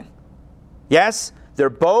same thing. Yes, they're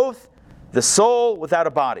both the soul without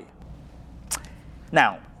a body.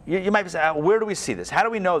 Now, you might be saying, where do we see this? How do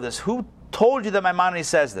we know this? Who told you that Maimonides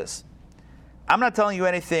says this? I'm not telling you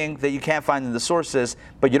anything that you can't find in the sources,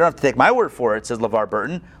 but you don't have to take my word for it, says LeVar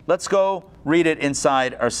Burton. Let's go read it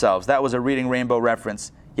inside ourselves. That was a Reading Rainbow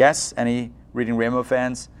reference. Yes? Any Reading Rainbow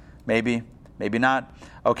fans? Maybe, maybe not.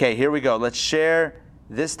 Okay, here we go. Let's share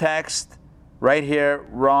this text right here.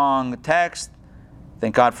 Wrong text.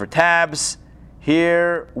 Thank God for tabs.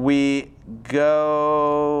 Here we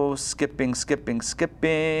go. Skipping.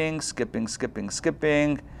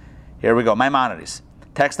 Here we go. Maimonides.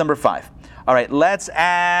 Text number 5. All right, let's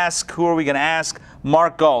ask, who are we going to ask?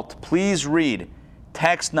 Mark Galt, please read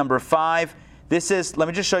text number 5. This is, let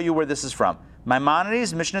me just show you where this is from.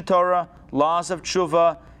 Maimonides, Mishneh Torah, Laws of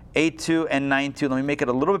Tshuva, 8.2 and 9.2. Let me make it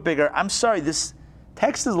a little bit bigger. I'm sorry, this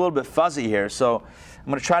text is a little bit fuzzy here, so I'm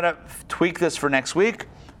going to try to tweak this for next week,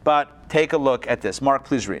 but take a look at this. Mark,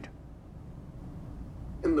 please read.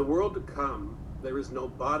 In the world to come, there is no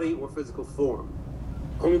body or physical form.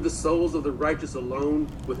 Only the souls of the righteous alone,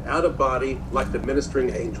 without a body, like the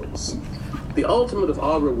ministering angels. The ultimate of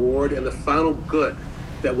all reward and the final good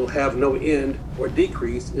that will have no end or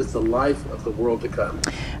decrease is the life of the world to come.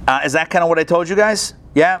 Is that kind of what I told you guys?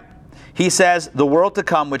 Yeah? He says the world to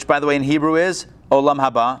come, which by the way in Hebrew is Olam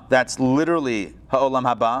Haba. That's literally Ha'olam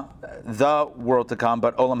Haba, the world to come,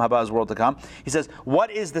 but Olam Haba is world to come. He says,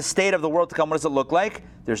 what is the state of the world to come? What does it look like?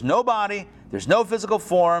 There's no body, there's no physical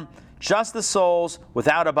form, just the souls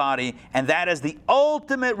without a body, and that is the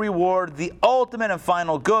ultimate reward, the ultimate and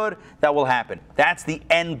final good that will happen. That's the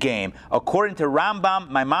end game. According to Rambam,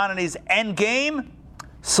 Maimonides' end game,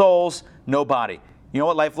 souls, no body. You know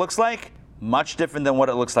what life looks like? Much different than what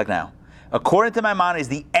it looks like now. According to Maimonides,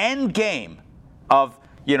 the end game of,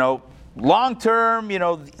 long term,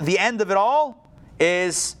 the end of it all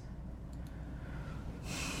is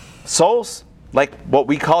souls. Like what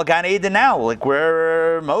we call Gan Eden now, like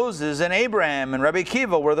where Moses and Abraham and Rabbi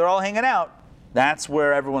Akiva, where they're all hanging out. That's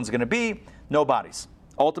where everyone's going to be. No bodies.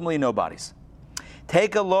 Ultimately, no bodies.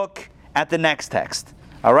 Take a look at the next text.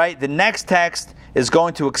 All right? The next text is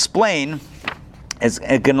going to explain, is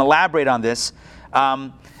going to elaborate on this,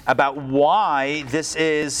 about why this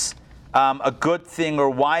is a good thing or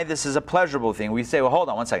why this is a pleasurable thing. We say, well, hold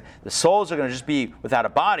on one second. The souls are going to just be without a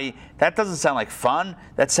body. That doesn't sound like fun.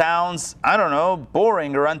 That sounds,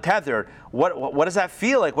 boring or untethered. What does that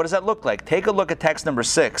feel like? What does that look like? Take a look at text number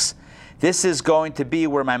 6. This is going to be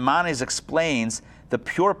where Maimonides explains the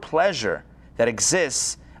pure pleasure that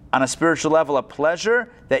exists on a spiritual level, a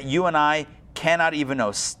pleasure that you and I cannot even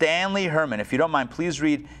know. Stanley Herman, if you don't mind, please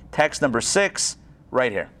read text number 6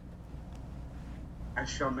 right here. I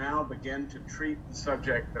shall now begin to treat the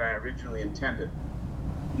subject that I originally intended.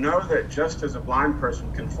 Know that just as a blind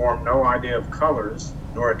person can form no idea of colors,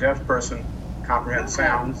 nor a deaf person comprehend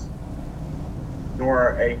sounds,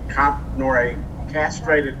 nor a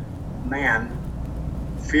castrated man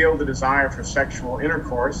feel the desire for sexual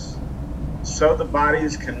intercourse, so the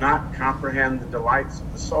bodies cannot comprehend the delights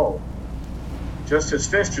of the soul. Just as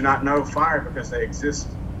fish do not know fire because they exist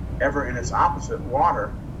ever in its opposite,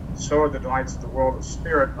 water, so are the delights of the world of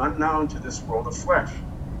spirit unknown to this world of flesh.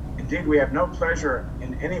 Indeed, we have no pleasure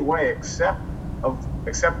in any way except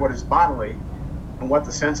what is bodily and what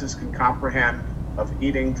the senses can comprehend of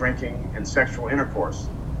eating, drinking, and sexual intercourse.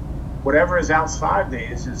 Whatever is outside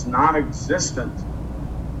these is non-existent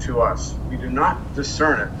to us. We do not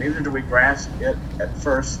discern it, neither do we grasp it at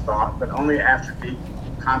first thought, but only after deep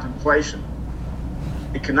contemplation.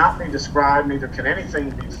 It cannot be described, neither can anything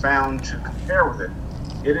be found to compare with it.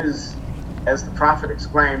 It is, as the prophet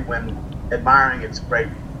exclaimed when admiring its great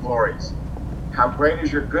glories, how great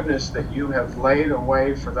is your goodness that you have laid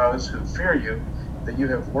away for those who fear you, that you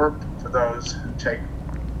have worked for those who take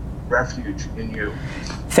refuge in you.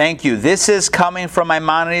 Thank you. This is coming from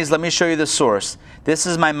Maimonides. Let me show you the source. This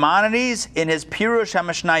is Maimonides in his Pirush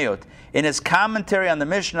HaMishnayot, in his commentary on the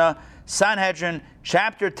Mishnah, Sanhedrin,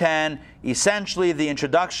 chapter 10, essentially the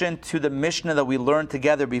introduction to the Mishnah that we learned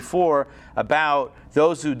together before about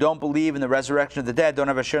those who don't believe in the resurrection of the dead, don't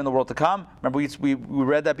have a share in the world to come. Remember we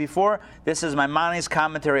read that before? This is Maimonides'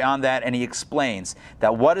 commentary on that, and he explains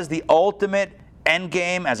that what is the ultimate end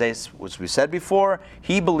game, as we said before,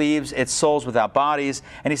 he believes it's souls without bodies.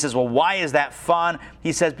 And he says, well, why is that fun?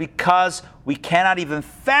 He says, because we cannot even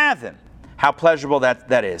fathom How pleasurable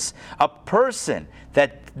that is. A person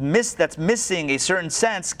that's missing a certain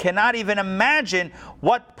sense cannot even imagine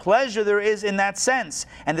what pleasure there is in that sense.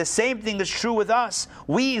 And the same thing is true with us.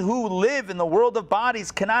 We who live in the world of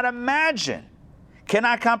bodies cannot imagine,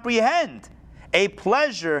 cannot comprehend a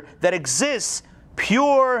pleasure that exists,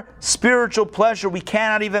 pure spiritual pleasure we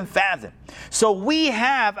cannot even fathom. So we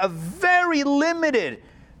have a very limited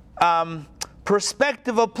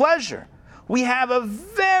perspective of pleasure. We have a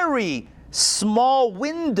very small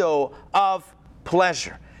window of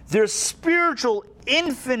pleasure. There's spiritual,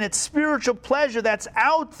 infinite spiritual pleasure that's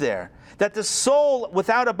out there that the soul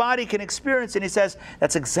without a body can experience. And he says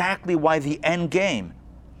that's exactly why the end game,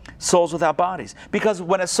 souls without bodies. Because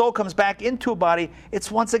when a soul comes back into a body, it's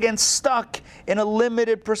once again stuck in a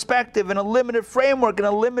limited perspective, in a limited framework, in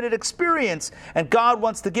a limited experience. And God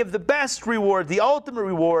wants to give the best reward, the ultimate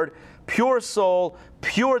reward, pure soul,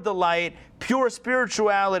 pure delight, pure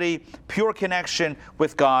spirituality, pure connection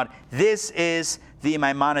with God. This is the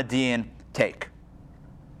Maimonidean take.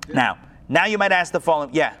 Now you might ask the following.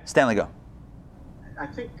 Yeah, Stanley, go. I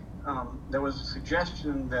think there was a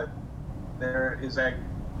suggestion that there is a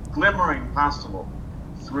glimmering possible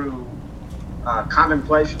through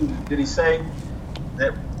contemplation. Did he say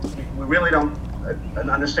that we really don't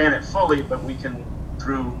understand it fully, but we can,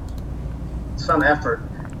 through some effort,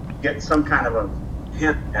 get some kind of a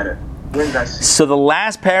hint at it? Where did I see? So the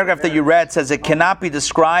last paragraph that you read says it cannot be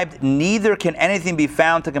described, neither can anything be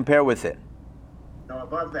found to compare with it. No,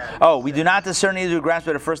 above that. Oh, we do not discern either to grasp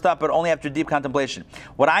it at first thought, but only after deep contemplation.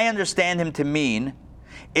 What I understand him to mean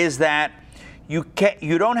is that you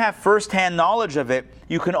don't have first-hand knowledge of it.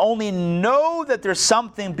 You can only know that there's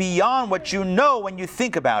something beyond what you know when you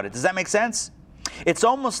think about it. Does that make sense? It's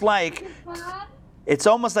almost like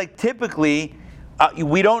typically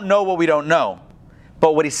we don't know what we don't know.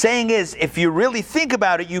 But what he's saying is, if you really think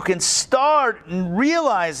about it, you can start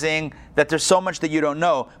realizing that there's so much that you don't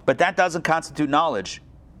know, but that doesn't constitute knowledge.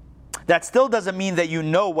 That still doesn't mean that you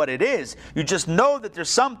know what it is. You just know that there's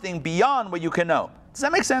something beyond what you can know. Does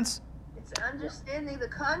that make sense? It's understanding the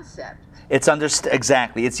concept.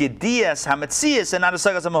 Exactly. It's Yedias Hametzias and not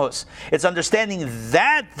Asagas Hamahos. It's understanding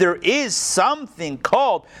that there is something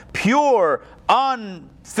called pure,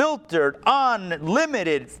 unfiltered,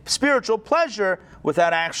 unlimited spiritual pleasure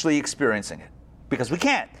without actually experiencing it. Because we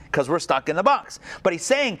can't, because we're stuck in the box. But he's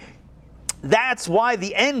saying that's why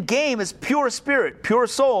the end game is pure spirit, pure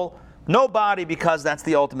soul, no body, because that's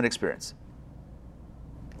the ultimate experience.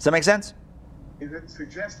 Does that make sense? Is it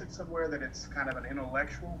suggested somewhere that it's kind of an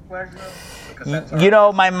intellectual pleasure?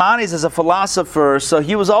 Maimonides is a philosopher, so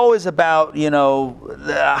he was always about,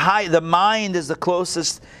 the mind is the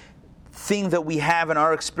closest thing that we have in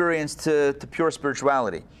our experience to pure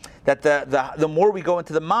spirituality. That the more we go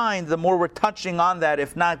into the mind, the more we're touching on that,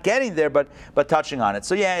 if not getting there, but touching on it.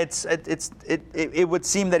 So yeah, it would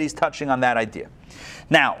seem that he's touching on that idea.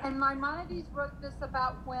 Now, and Maimonides wrote this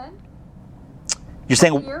about when? You're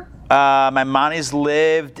saying Maimonides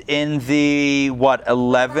lived in the What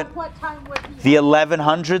time was he? The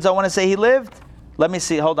 1100s. I want to say he lived. Let me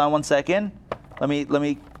see. Hold on one second. Let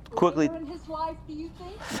me quickly. Later in his life, do you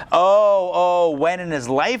think? When in his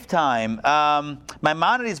lifetime?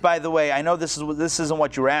 Maimonides, by the way, I know this isn't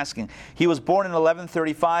what you were asking. He was born in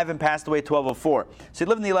 1135 and passed away 1204. So he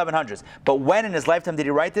lived in the 1100s. But when in his lifetime did he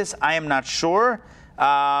write this? I am not sure.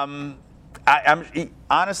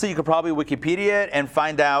 Honestly, you could probably Wikipedia it and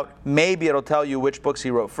find out. Maybe it'll tell you which books he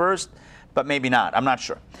wrote first, but maybe not. I'm not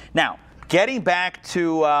sure. Now, getting back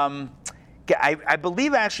to, I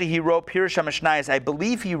believe actually he wrote Pirush HaMishnayos. I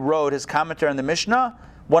believe he wrote his commentary on the Mishnah,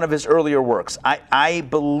 one of his earlier works. I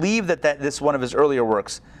believe that this is one of his earlier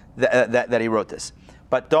works that he wrote this.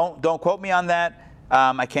 But don't quote me on that.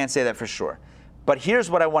 I can't say that for sure. But here's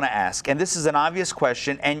what I want to ask, and this is an obvious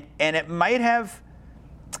question, and it might have.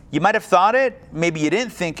 You might have thought it, maybe you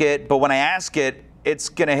didn't think it, but when I ask it, it's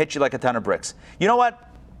going to hit you like a ton of bricks. You know what?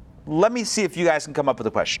 Let me see if you guys can come up with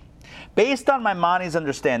a question. Based on Maimonides'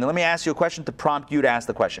 understanding, let me ask you a question to prompt you to ask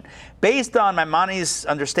the question. Based on Maimonides'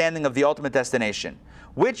 understanding of the ultimate destination,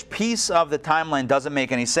 which piece of the timeline doesn't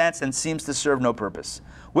make any sense and seems to serve no purpose?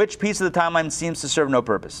 Which piece of the timeline seems to serve no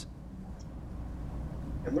purpose?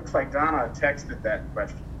 It looks like Donna texted that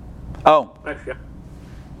question. Oh. Actually,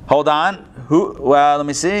 Hold on. Well, let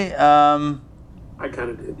me see. I kind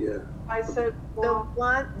of did, yeah. I said, This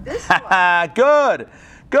one.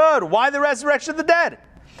 Good. Why the resurrection of the dead?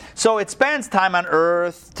 So it spends time on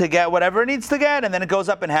earth to get whatever it needs to get, and then it goes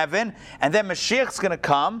up in heaven, and then Mashiach's going to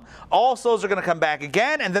come. All souls are going to come back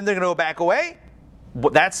again, and then they're going to go back away.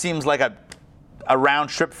 That seems like a round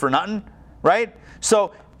trip for nothing, right?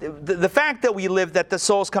 So the fact that we live, that the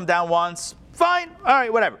souls come down once, fine, all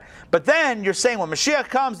right, whatever. But then you're saying when Mashiach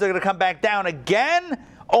comes, they're going to come back down again,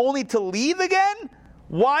 only to leave again?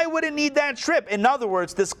 Why would it need that trip? In other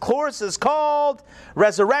words, this course is called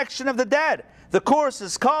Resurrection of the Dead. The course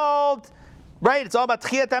is called, right, it's all about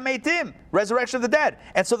Tchiyat HaMeitim, Resurrection of the Dead.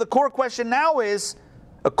 And so the core question now is,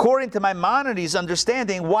 according to Maimonides'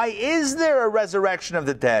 understanding, why is there a resurrection of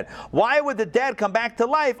the dead? Why would the dead come back to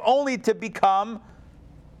life only to become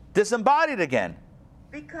disembodied again?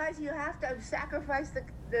 Because you have to sacrifice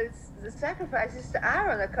the sacrifices to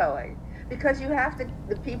Aaron the Kohen. Because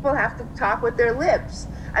the people have to talk with their lips.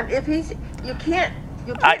 I mean, you can't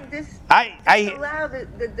allow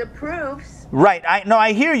the proofs. Right.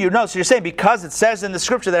 I hear you. No, so you're saying because it says in the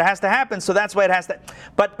scripture that it has to happen, so that's why it has to.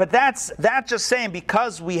 But that's just saying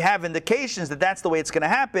because we have indications that that's the way it's going to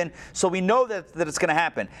happen, so we know that it's going to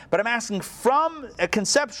happen. But I'm asking from a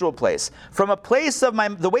conceptual place, from a place of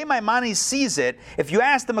the way Maimonides sees it. If you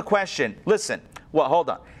ask them a question, listen. Well, hold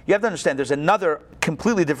on. You have to understand there's another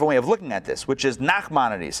completely different way of looking at this, which is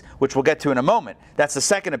Nachmanides, which we'll get to in a moment. That's the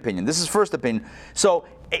second opinion. This is first opinion. So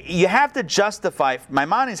you have to justify,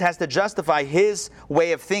 Maimonides has to justify his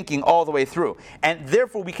way of thinking all the way through. And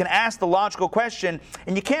therefore we can ask the logical question,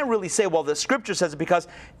 and you can't really say, well, the scripture says it, because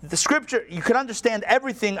the scripture, you can understand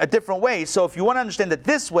everything a different way. So if you want to understand it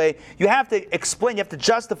this way, you have to explain, you have to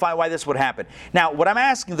justify why this would happen. Now, what I'm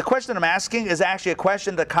asking, the question I'm asking is actually a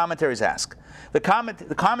question that commentaries ask. The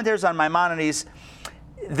commentaries on Maimonides,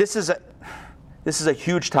 this is a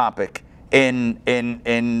huge topic in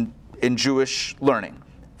Jewish learning.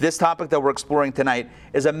 This topic that we're exploring tonight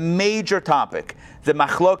is a major topic. The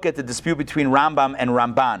machloket, the dispute between Rambam and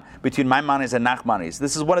Ramban, between Maimonides and Nachmanides.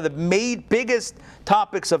 This is one of the biggest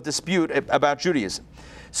topics of dispute about Judaism.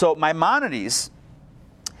 So Maimonides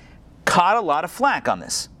caught a lot of flack on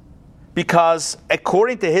this, because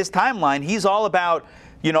according to his timeline, he's all about,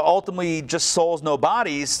 ultimately just souls, no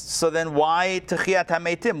bodies. So then why Tchiyat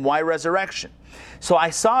HaMeitim? Why resurrection? So I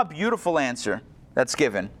saw a beautiful answer that's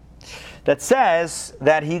given that says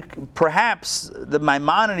that perhaps the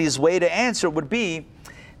Maimonides' way to answer would be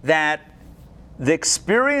that the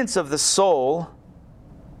experience of the soul,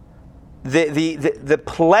 the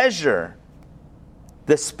pleasure,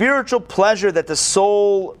 the spiritual pleasure that the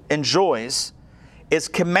soul enjoys is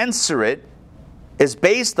commensurate, is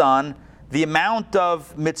based on the amount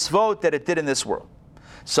of mitzvot that it did in this world.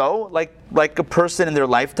 So, like a person in their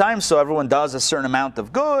lifetime, so everyone does a certain amount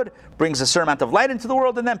of good, brings a certain amount of light into the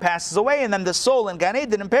world, and then passes away, and then the soul in Gan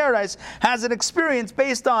Eden, in paradise, has an experience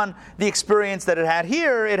based on the experience that it had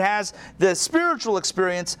here. It has the spiritual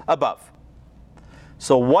experience above.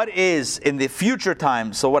 So what is in the future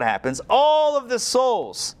time, so what happens? All of the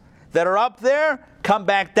souls that are up there come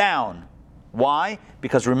back down. Why?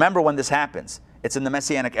 Because remember when this happens. It's in the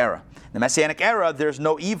Messianic era. In the Messianic era, there's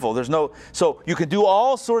no evil. So you can do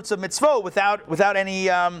all sorts of mitzvot without any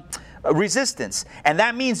resistance. And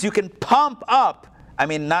that means you can pump up,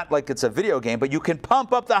 not like it's a video game, but you can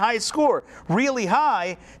pump up the high score really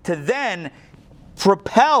high to then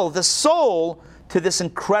propel the soul to this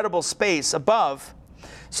incredible space above,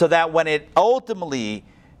 so that when it ultimately,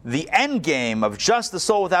 the end game of just the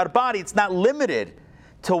soul without a body, it's not limited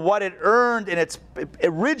to what it earned in its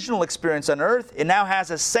original experience on earth. It now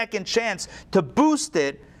has a second chance to boost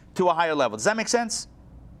it to a higher level. Does that make sense?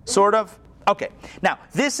 Sort of? Okay. Now,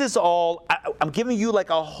 this is all, I'm giving you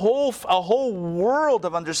like a whole world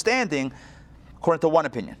of understanding according to one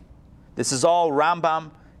opinion. This is all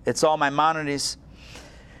Rambam, it's all Maimonides,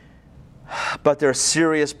 but there are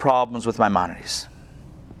serious problems with Maimonides.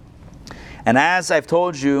 And as I've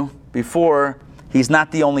told you before, he's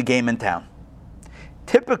not the only game in town.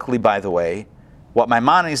 Typically, by the way, what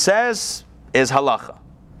Maimonides says is halacha.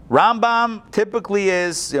 Rambam typically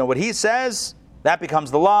is, what he says, that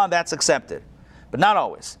becomes the law, and that's accepted. But not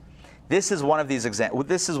always. This is one of these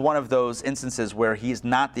This is one of those instances where he's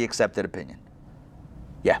not the accepted opinion.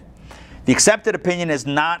 Yeah. The accepted opinion is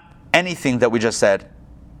not anything that we just said,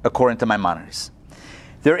 according to Maimonides.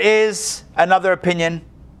 There is another opinion,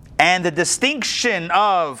 and the distinction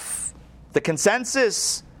of the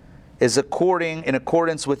consensus is in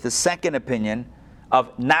accordance with the second opinion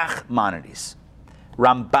of Nachmanides,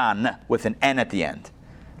 Ramban with an N at the end.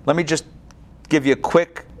 Let me just give you a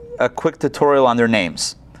quick tutorial on their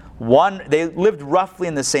names. One, they lived roughly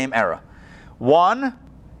in the same era. One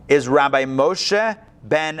is Rabbi Moshe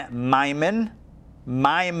ben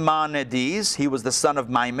Maimonides. He was the son of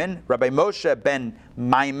Maimon. Rabbi Moshe ben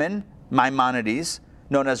Maimonides,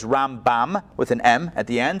 known as Rambam with an M at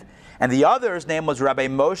the end. And the other's name was Rabbi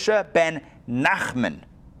Moshe ben Nachman.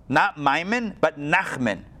 Not Maimon, but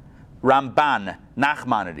Nachman. Ramban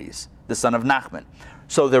Nachmanides, the son of Nachman.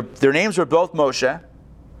 So their names were both Moshe.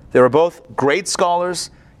 They were both great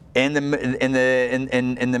scholars in the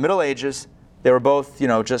Middle Ages. They were both,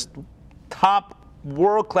 just top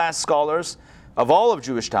world-class scholars of all of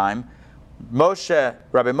Jewish time.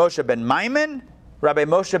 Rabbi Moshe ben Maimon, Rabbi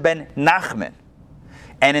Moshe ben Nachman.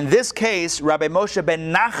 And in this case, Rabbi Moshe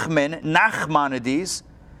ben Nachmanides,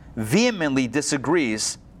 vehemently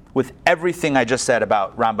disagrees with everything I just said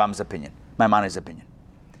about Rambam's opinion, Maimonides' opinion.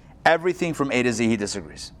 Everything from A to Z he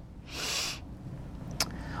disagrees.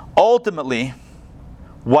 Ultimately,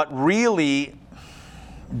 what really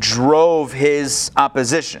drove his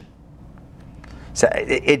opposition, so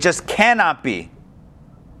it just cannot be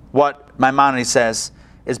what Maimonides says,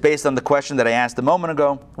 is based on the question that I asked a moment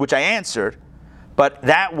ago, which I answered, but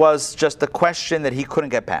that was just the question that he couldn't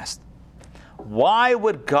get past. Why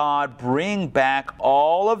would God bring back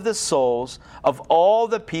all of the souls of all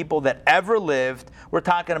the people that ever lived? We're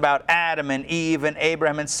talking about Adam and Eve and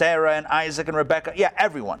Abraham and Sarah and Isaac and Rebecca. Yeah,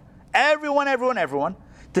 everyone,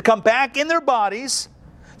 to come back in their bodies,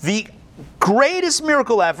 the greatest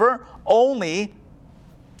miracle ever, only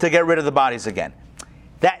to get rid of the bodies again.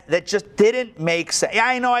 That just didn't make sense. Yeah,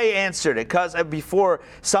 I know I answered it, because before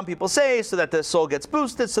some people say, so that the soul gets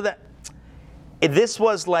boosted, so that this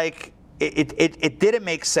was like, it didn't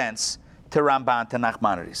make sense to Ramban, to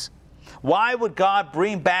Nachmanides. Why would God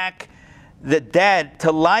bring back the dead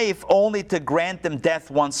to life only to grant them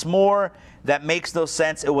death once more? That makes no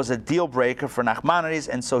sense. It was a deal breaker for Nachmanides,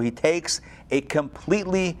 and so he takes a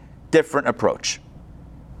completely different approach.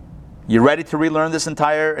 You ready to relearn this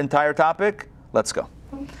entire topic? Let's go.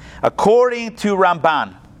 According to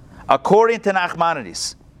Ramban, according to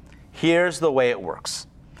Nachmanides, here's the way it works.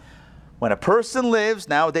 When a person lives,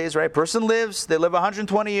 nowadays, right, they live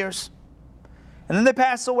 120 years, and then they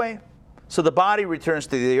pass away. So the body returns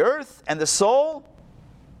to the earth, and the soul,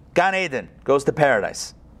 Gan Eden, goes to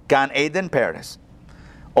paradise. Gan Eden, paradise.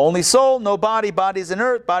 Only soul, no body. Body's in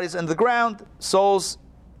earth, body's in the ground, soul's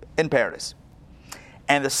in paradise.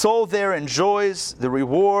 And the soul there enjoys the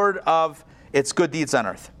reward of its good deeds on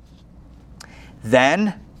earth.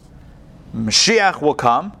 Then Mashiach will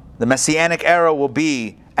come, the Messianic era will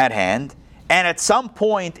be at hand, and at some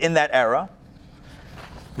point in that era,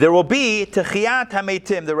 there will be Techiyat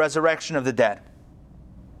HaMeitim, the resurrection of the dead.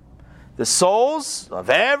 The souls of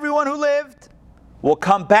everyone who lived will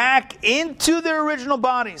come back into their original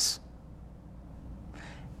bodies.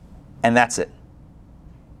 And that's it.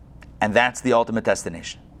 And that's the ultimate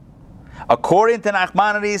destination. According to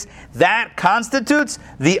Nachmanides, that constitutes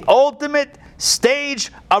the ultimate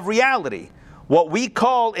stage of reality. What we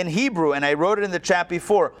call in Hebrew, and I wrote it in the chat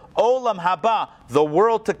before, Olam Haba, the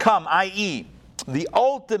world to come, i.e., the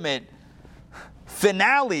ultimate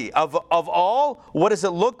finale of all. What does it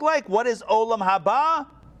look like? What is Olam Haba?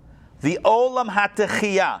 The Olam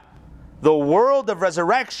HaTechiyah. The world of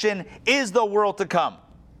resurrection is the world to come.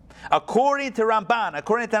 According to Ramban,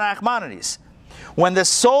 according to Nachmanides, when the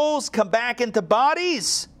souls come back into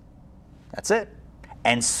bodies, that's it.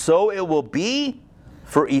 And so it will be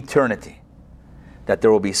for eternity. That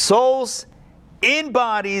there will be souls in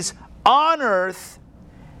bodies on earth,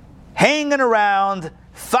 hanging around,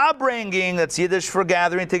 fabrenging, that's Yiddish for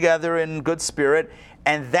gathering together in good spirit,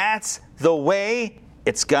 and that's the way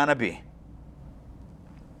it's gonna be.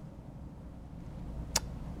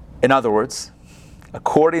 In other words,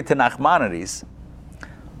 according to Nachmanides,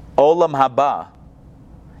 Olam Haba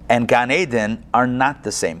and Gan Eden are not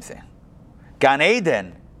the same thing. Gan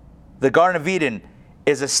Eden, the Garden of Eden,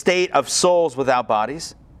 is a state of souls without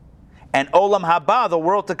bodies. And Olam Haba, the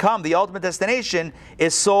world to come, the ultimate destination,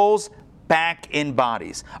 is souls back in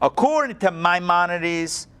bodies. According to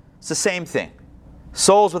Maimonides, it's the same thing.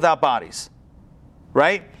 Souls without bodies.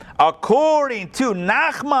 Right? According to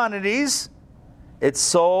Nachmanides, it's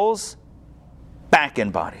souls back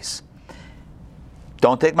in bodies.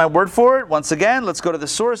 Don't take my word for it. Once again, let's go to the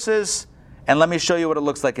sources and let me show you what it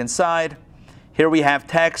looks like inside. Here we have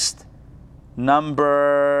text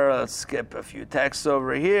number, let's skip a few texts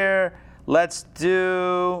over here. Let's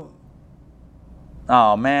do,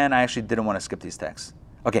 oh man, I actually didn't want to skip these texts.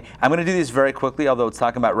 Okay, I'm going to do these very quickly, although it's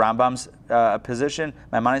talking about Rambam's position,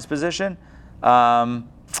 Maimonides' position. I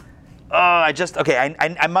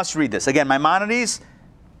must read this. Again, Maimonides,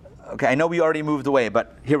 okay, I know we already moved away,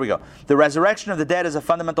 but here we go. The resurrection of the dead is a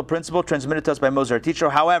fundamental principle transmitted to us by Moses, our teacher.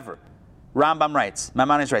 However, Rambam writes,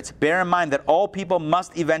 Maimonides writes, bear in mind that all people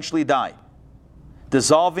must eventually die,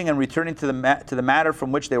 dissolving and returning to the matter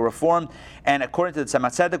from which they were formed. And according to the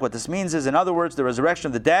Tzemach Tzedek, what this means is, in other words, the resurrection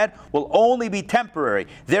of the dead will only be temporary.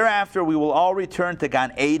 Thereafter, we will all return to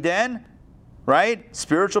Gan Eden, right?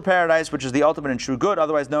 Spiritual paradise, which is the ultimate and true good,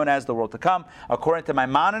 otherwise known as the world to come. According to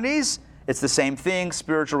Maimonides, it's the same thing,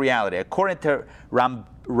 spiritual reality. According to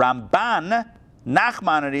Ramban,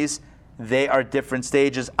 Nachmanides, they are different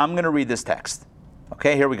stages. I'm going to read this text.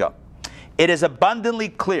 Okay, here we go. It is abundantly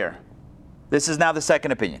clear. This is now the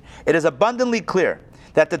second opinion. It is abundantly clear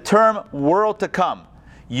that the term world to come,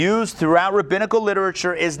 used throughout rabbinical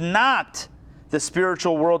literature, is not the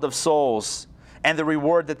spiritual world of souls and the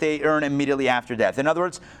reward that they earn immediately after death. In other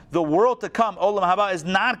words, the world to come, Olam Haba, is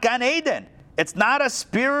not Gan Eden. It's not a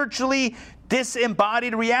spiritually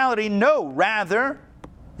disembodied reality. No, rather,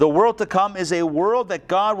 the world to come is a world that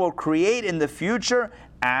God will create in the future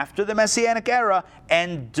after the Messianic era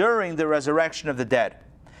and during the resurrection of the dead.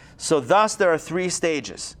 So thus there are three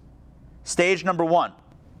stages. Stage number one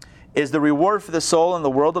is the reward for the soul in the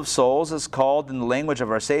world of souls, is called in the language of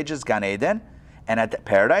our sages Gan Eden, and at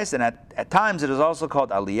paradise, and at times it is also called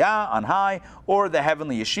Aliyah, on high, or the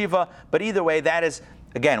heavenly yeshiva. But either way, that is,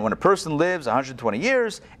 again, when a person lives 120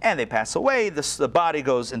 years and they pass away, the body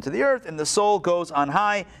goes into the earth and the soul goes on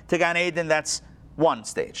high to Gan Eden. That's one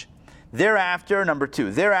stage. Thereafter, number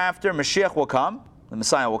two, thereafter Mashiach will come, the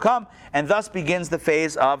Messiah will come, and thus begins the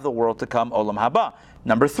phase of the world to come, Olam Haba.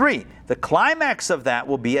 Number three, the climax of that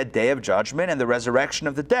will be a day of judgment and the resurrection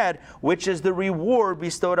of the dead, which is the reward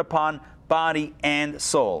bestowed upon body and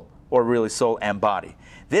soul, or really soul and body.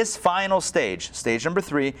 This final stage, stage number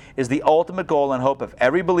three, is the ultimate goal and hope of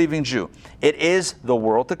every believing Jew. It is the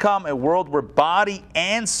world to come, a world where body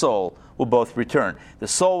and soul will both return. The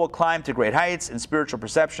soul will climb to great heights in spiritual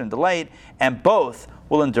perception and delight, and both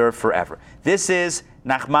will endure forever. This is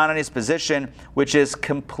Nachmanides' position, which is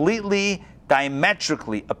completely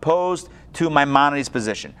diametrically opposed to Maimonides'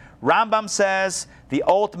 position. Rambam says the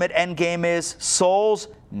ultimate end game is souls,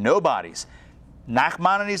 no bodies.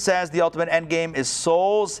 Nachmanides says the ultimate end game is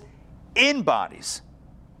souls in bodies.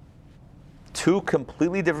 Two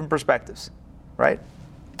completely different perspectives, right?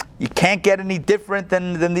 You can't get any different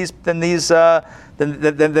than these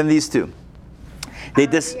two. I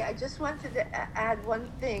just wanted to add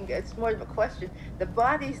one thing. It's more of a question. The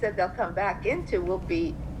bodies that they'll come back into will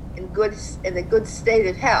be in a good state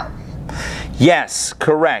of health. Yes,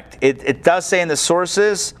 correct. It does say in the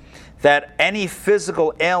sources that any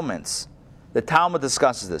physical ailments, the Talmud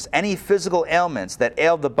discusses this, any physical ailments that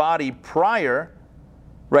ailed the body prior,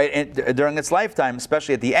 right, during its lifetime,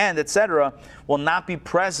 especially at the end, etc., will not be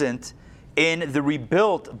present in the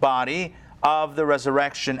rebuilt body of the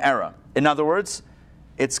resurrection era. In other words,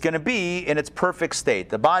 it's going to be in its perfect state.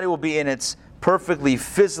 The body will be in its perfectly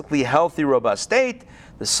physically healthy, robust state.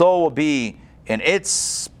 The soul will be in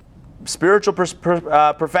its spiritual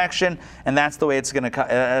perfection, and that's the way it's going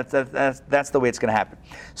to. That's the way it's going to happen.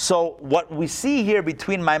 So what we see here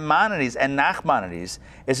between Maimonides and Nachmanides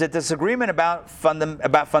is a disagreement about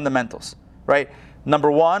fundamentals, right?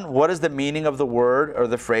 Number one, what is the meaning of the word or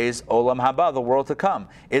the phrase Olam Haba, the world to come?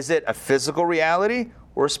 Is it a physical reality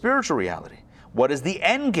or a spiritual reality? What is the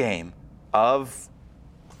end game of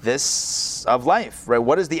life, right?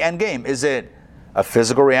 What is the end game? Is it a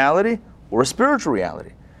physical reality or a spiritual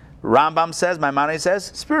reality? Rambam says, Maimonides says,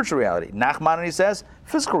 spiritual reality. Nachmanides says,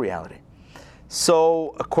 physical reality.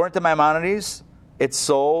 So, according to Maimonides, it's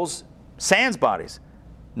souls sans bodies.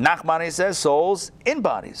 Nachmanides says souls in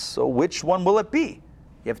bodies. So, which one will it be?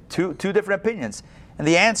 You have two different opinions. And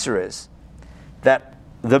the answer is that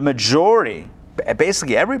the majority,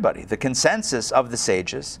 basically everybody, the consensus of the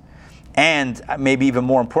sages, and maybe even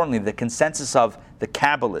more importantly, the consensus of the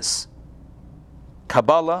Kabbalists,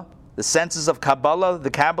 Kabbalah, the senses of Kabbalah, the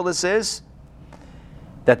Kabbalists, is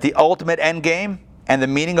that the ultimate end game and the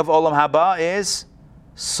meaning of Olam Haba is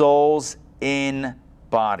souls in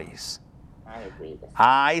bodies. I agree with that.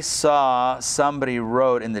 I saw somebody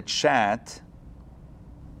wrote in the chat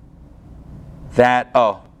that,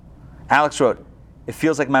 Alex wrote, it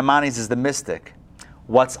feels like Maimonides is the mystic.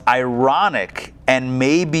 What's ironic and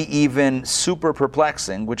maybe even super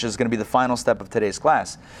perplexing, which is going to be the final step of today's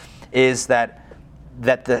class, is that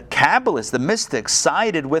the Kabbalists, the mystics,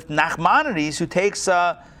 sided with Nachmanides, who takes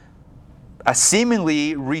a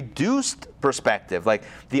seemingly reduced perspective. Like,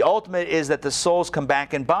 the ultimate is that the souls come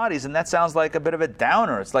back in bodies, and that sounds like a bit of a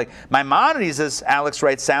downer. It's like Maimonides, as Alex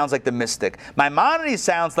writes, sounds like the mystic. Maimonides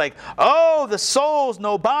sounds like, the souls,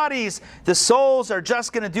 no bodies. The souls are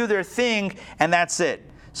just going to do their thing, and that's it.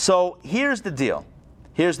 So here's the deal.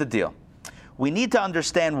 We need to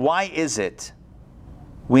understand why is it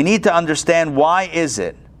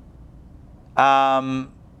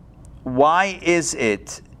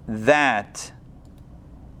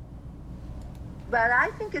But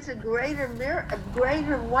I think it's a greater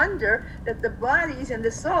wonder that the bodies and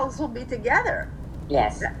the souls will be together.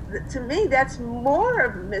 Yes. To me, that's more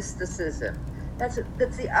of mysticism. That's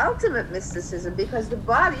the ultimate mysticism, because the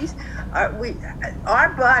bodies our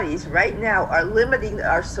bodies right now are limiting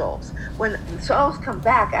our souls. When souls come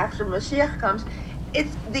back after Mashiach comes,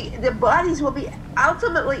 it's the bodies will be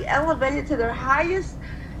ultimately elevated to their highest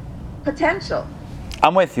potential.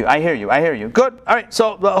 I'm with you. I hear you. Good. All right.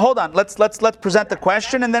 So hold on. Let's present the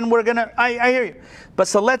question, and then we're gonna. I hear you.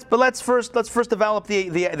 But let's first develop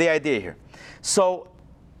the idea here. So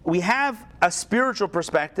we have a spiritual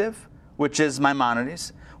perspective, which is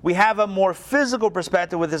Maimonides. We have a more physical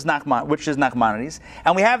perspective, which is Nachmanides,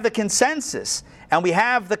 and we have the consensus, and we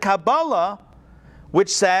have the Kabbalah, which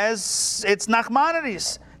says it's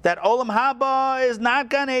Nachmanides, that Olam Haba is not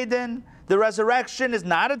Gan Eden, the resurrection is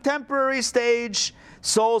not a temporary stage,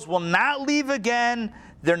 souls will not leave again,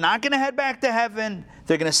 they're not going to head back to heaven,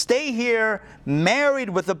 they're going to stay here, married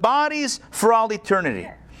with the bodies for all eternity.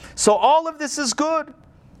 So all of this is good.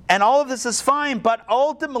 And all of this is fine, but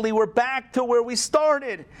ultimately we're back to where we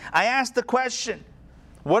started. I asked the question.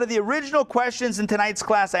 One of the original questions in tonight's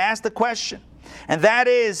class, I asked the question. And that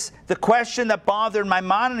is the question that bothered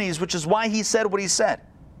Maimonides, which is why he said what he said.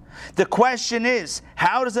 The question is,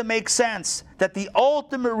 how does it make sense that the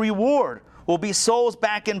ultimate reward will be souls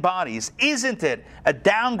back in bodies? Isn't it a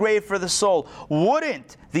downgrade for the soul?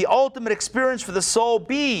 Wouldn't the ultimate experience for the soul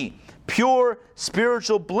be pure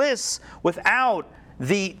spiritual bliss without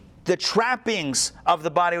the trappings of the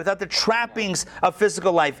body, without the trappings of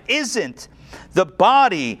physical life? Isn't the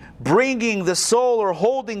body bringing the soul or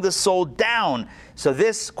holding the soul down? So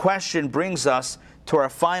this question brings us to our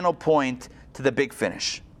final point, to the big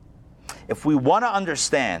finish. If we want to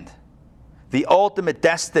understand the ultimate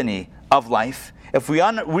destiny of life, if we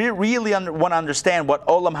really want to understand what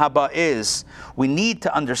Olam Haba is, we need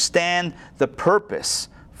to understand the purpose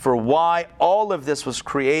for why all of this was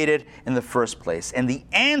created in the first place. And the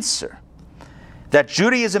answer that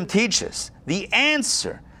Judaism teaches, the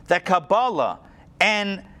answer that Kabbalah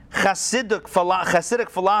and Hasidic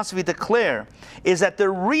philosophy declare, is that the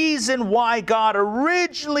reason why God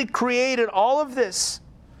originally created all of this,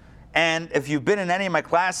 and if you've been in any of my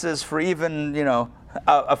classes for even,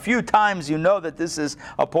 a few times, you know that this is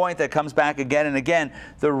a point that comes back again and again.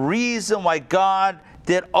 The reason why God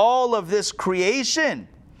did all of this creation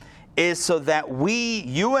is so that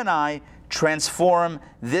you and I, transform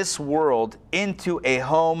this world into a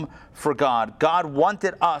home for God. God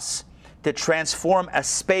wanted us to transform a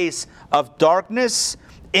space of darkness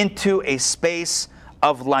into a space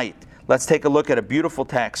of light. Let's take a look at a beautiful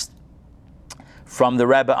text from the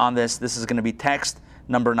Rebbe on this. This is going to be text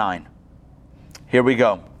number 9. Here we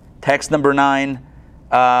go. Text number 9.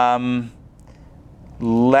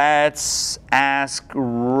 Let's ask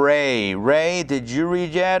Ray. Ray, did you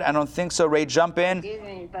read yet? I don't think so. Ray, jump in. I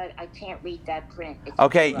didn't, but I can't read that print.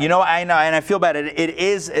 Okay, I know, and I feel bad. It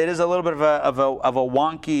is a little bit of a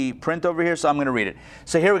wonky print over here, so I'm going to read it.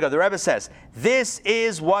 So here we go. The Rebbe says, "This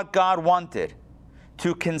is what God wanted,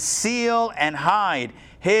 to conceal and hide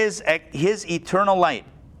His eternal light,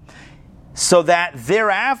 so that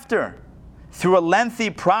thereafter, through a lengthy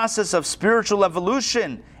process of spiritual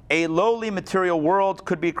evolution, a lowly material world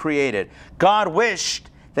could be created. God wished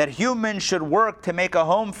that humans should work to make a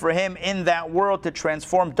home for Him in that world, to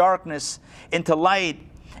transform darkness into light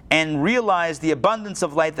and realize the abundance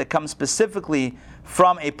of light that comes specifically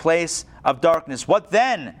from a place of darkness. What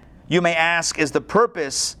then, you may ask, is the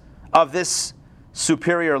purpose of this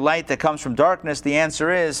superior light that comes from darkness? The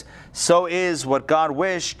answer is, so is what God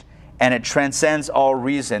wished, and it transcends all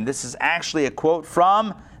reason." This is actually a quote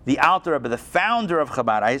from the Alter Rebbe, the founder of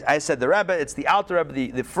Chabad. I said the Rebbe, it's the Alter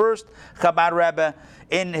Rebbe, the first Chabad Rebbe.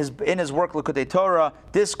 In his work, Likutei Torah,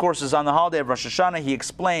 Discourses on the Holiday of Rosh Hashanah, he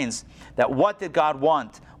explains that what did God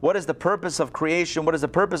want? What is the purpose of creation? What is the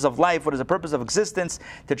purpose of life? What is the purpose of existence?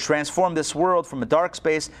 To transform this world from a dark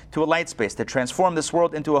space to a light space, to transform this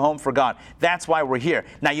world into a home for God. That's why we're here.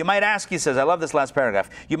 Now you might ask, he says, I love this last paragraph,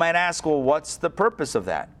 you might ask, well, what's the purpose of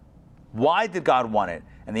that? Why did God want it?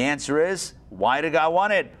 And the answer is, why did God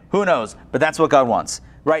want it? Who knows? But that's what God wants.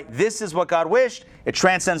 Right? This is what God wished. It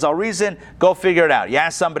transcends all reason. Go figure it out. You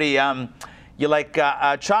ask somebody, you like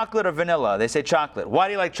chocolate or vanilla? They say chocolate. Why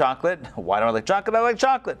do you like chocolate? Why don't I like chocolate? I like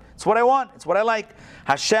chocolate. It's what I want. It's what I like.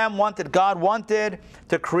 God wanted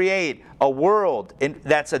to create a world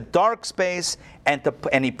that's a dark space, and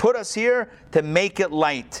He put us here to make it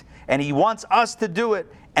light. And He wants us to do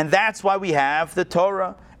it. And that's why we have the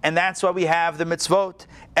Torah. And that's why we have the mitzvot.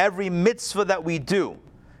 Every mitzvah that we do,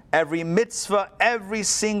 Every mitzvah, every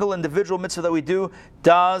single individual mitzvah that we do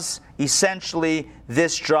does essentially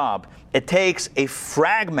this job. It takes a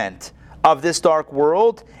fragment of this dark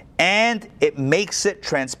world and it makes it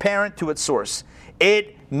transparent to its source.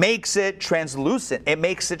 It makes it translucent. It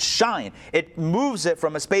makes it shine. It moves it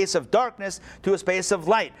from a space of darkness to a space of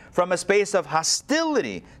light, from a space of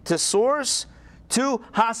hostility to source to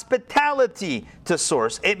hospitality to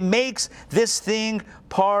source. It makes this thing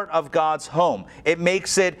part of God's home. It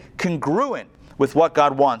makes it congruent with what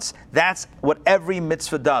God wants. That's what every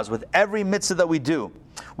mitzvah does. With every mitzvah that we do,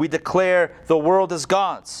 we declare the world is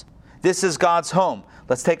God's. This is God's home.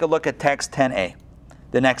 Let's take a look at text 10a,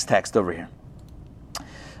 the next text over here.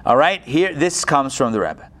 All right, here, this comes from the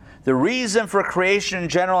Rebbe. The reason for creation in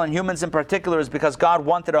general and humans in particular is because God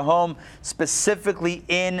wanted a home specifically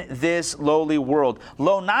in this lowly world.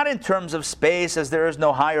 Low not in terms of space, as there is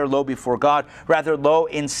no high or low before God, rather low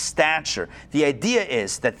in stature. The idea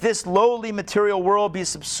is that this lowly material world be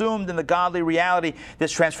subsumed in the godly reality.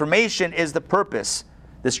 This transformation is the purpose.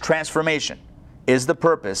 This transformation is the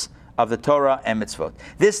purpose of the Torah and mitzvot.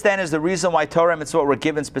 This then is the reason why Torah and mitzvot were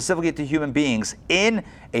given specifically to human beings in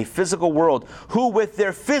a physical world who with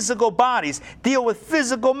their physical bodies deal with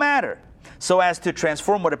physical matter so as to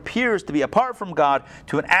transform what appears to be apart from God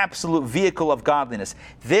to an absolute vehicle of godliness.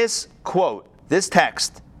 This quote, this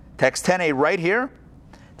text 10a right here,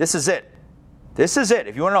 this is it. This is it.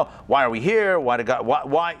 If you want to know why are we here, why did God,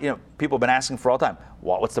 why people have been asking for all time,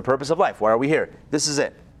 what's the purpose of life? Why are we here? This is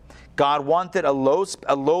it. God wanted a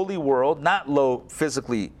lowly world, not low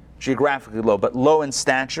physically, geographically low, but low in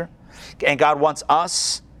stature. And God wants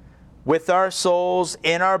us, with our souls,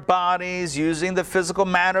 in our bodies, using the physical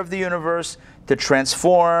matter of the universe, to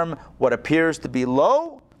transform what appears to be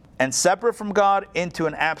low and separate from God into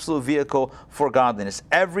an absolute vehicle for godliness.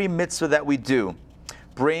 Every mitzvah that we do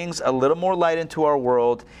brings a little more light into our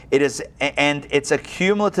world. And it's a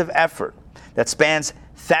cumulative effort that spans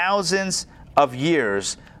thousands of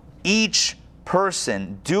years. Each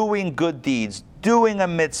person doing good deeds, doing a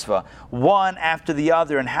mitzvah, one after the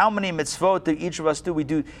other. And how many mitzvot do each of us do? We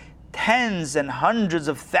do tens and hundreds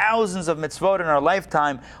of thousands of mitzvot in our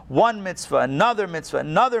lifetime. One mitzvah, another mitzvah,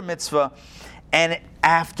 another mitzvah. And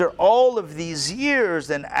after all of these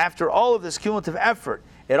years and after all of this cumulative effort,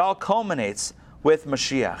 it all culminates with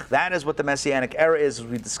Mashiach. That is what the Messianic era is, as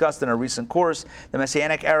we discussed in our recent course. The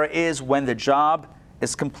Messianic era is when the job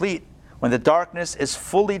is complete, when the darkness is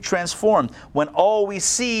fully transformed, when all we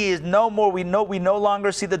see is no more, we no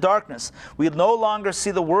longer see the darkness. We no longer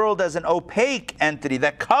see the world as an opaque entity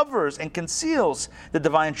that covers and conceals the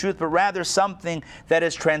divine truth, but rather something that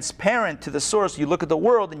is transparent to the source. You look at the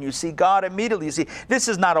world and you see God immediately. You see, this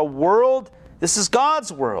is not a world, this is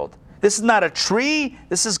God's world. This is not a tree,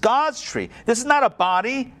 this is God's tree. This is not a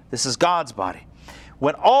body, this is God's body.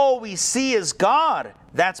 When all we see is God,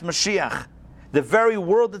 that's Mashiach. The very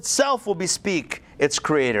world itself will bespeak its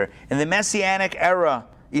creator. In the Messianic era,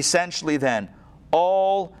 essentially then,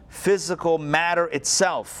 all physical matter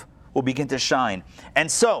itself will begin to shine. And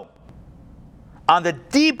so, on the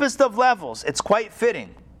deepest of levels, it's quite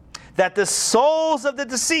fitting that the souls of the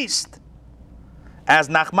deceased, as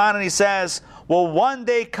Nachmanides says, will one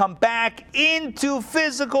day come back into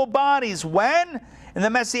physical bodies. When? In the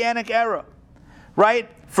Messianic era. Right?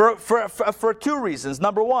 For two reasons.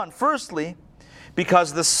 Number one, firstly,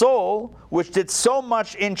 because the soul, which did so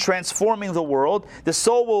much in transforming the world, the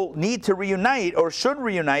soul will need to reunite, or should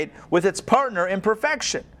reunite, with its partner in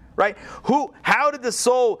perfection. Right? How did the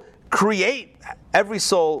soul create? Every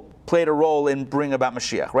soul played a role in bringing about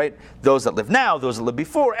Mashiach, right? Those that live now, those that live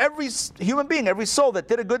before, every human being, every soul that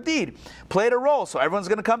did a good deed played a role, so everyone's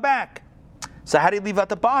going to come back. So how do you leave out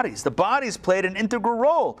the bodies? The bodies played an integral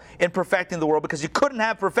role in perfecting the world, because you couldn't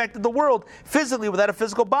have perfected the world physically without a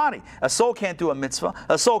physical body. A soul can't do a mitzvah.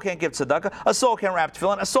 A soul can't give tzedakah. A soul can't wrap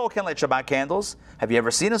tefillin. A soul can't light Shabbat candles. Have you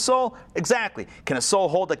ever seen a soul? Exactly. Can a soul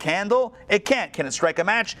hold a candle? It can't. Can it strike a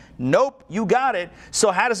match? Nope. You got it.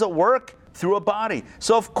 So how does it work? Through a body.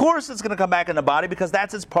 So of course it's going to come back in the body, because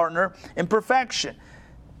that's its partner in perfection.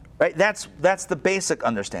 Right? That's the basic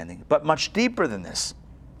understanding. But much deeper than this.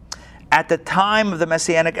 At the time of the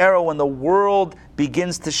Messianic era, when the world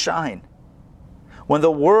begins to shine, when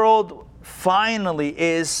the world finally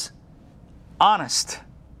is honest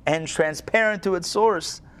and transparent to its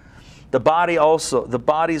source, the bodies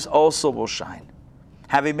also will shine,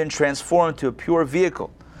 having been transformed to a pure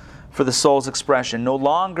vehicle for the soul's expression. No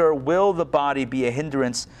longer will the body be a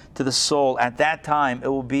hindrance to the soul. At that time, it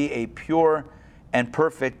will be a pure and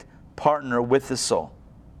perfect partner with the soul.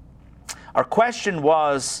 Our question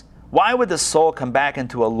was, why would the soul come back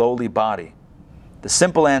into a lowly body? The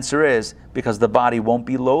simple answer is because the body won't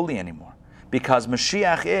be lowly anymore. Because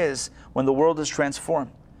Mashiach is when the world is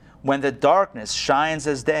transformed, when the darkness shines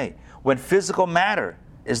as day, when physical matter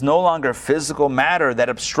is no longer physical matter that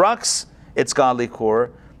obstructs its godly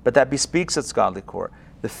core, but that bespeaks its godly core.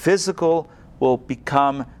 The physical will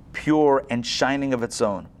become pure and shining of its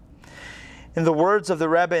own. In the words of the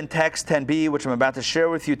Rebbe in text 10b, which I'm about to share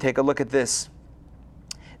with you, take a look at this.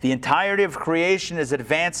 The entirety of creation is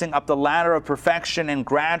advancing up the ladder of perfection and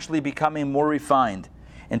gradually becoming more refined.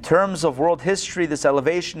 In terms of world history, this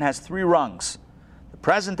elevation has 3 rungs: the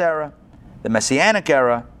present era, the Messianic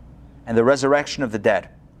era, and the resurrection of the dead.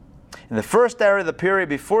 In the first era, the period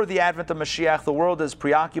before the advent of Mashiach, the world is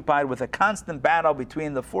preoccupied with a constant battle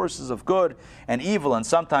between the forces of good and evil, and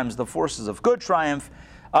sometimes the forces of good triumph,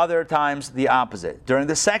 other times the opposite. During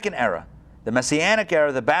the second era, the Messianic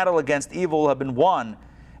era, the battle against evil will have been won,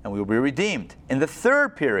 and we will be redeemed. In the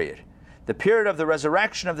third period, the period of the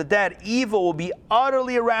resurrection of the dead, evil will be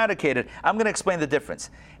utterly eradicated. I'm going to explain the difference.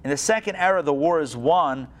 In the second era, the war is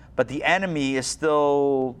won, but the enemy is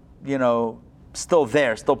still, still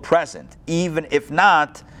there, still present, even if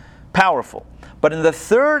not powerful. But in the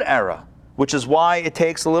third era, which is why it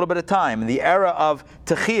takes a little bit of time, in the era of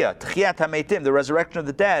Techiyat HaMeitim, the resurrection of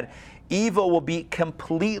the dead, evil will be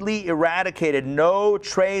completely eradicated, no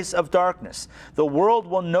trace of darkness. The world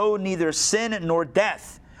will know neither sin nor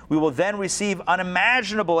death. We will then receive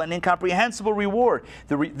unimaginable and incomprehensible reward.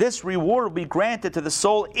 This reward will be granted to the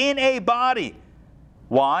soul in a body.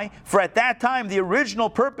 Why? For at that time, the original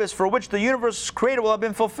purpose for which the universe was created will have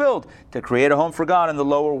been fulfilled, to create a home for God in the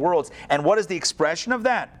lower worlds. And what is the expression of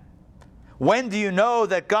that? When do you know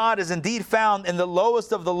that God is indeed found in the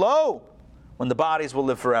lowest of the low? When the bodies will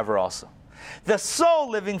live forever also. The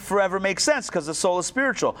soul living forever makes sense because the soul is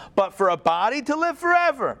spiritual. But for a body to live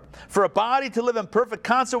forever, for a body to live in perfect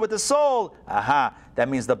concert with the soul, that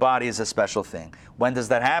means the body is a special thing. When does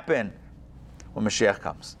that happen? When Mashiach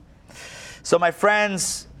comes. So my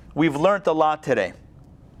friends, we've learned a lot today.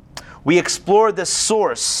 We explored the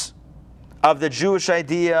source of the Jewish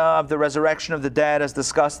idea of the resurrection of the dead as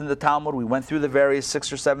discussed in the Talmud. We went through the various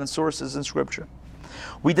 6 or 7 sources in Scripture.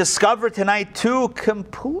 We discovered tonight 2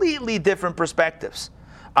 completely different perspectives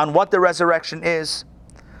on what the resurrection is,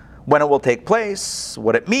 when it will take place,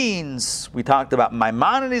 what it means. We talked about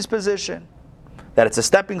Maimonides' position, that it's a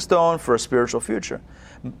stepping stone for a spiritual future.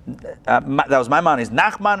 That was Maimonides.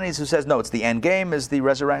 Nachmanides, who says, no, it's the end game, is the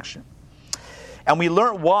resurrection. And we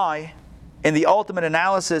learned why, in the ultimate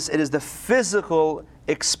analysis, it is the physical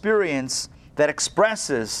experience that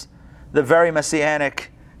expresses the very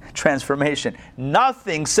messianic transformation.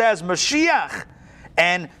 Nothing says Mashiach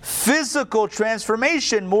and physical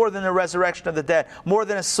transformation more than the resurrection of the dead, more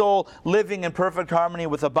than a soul living in perfect harmony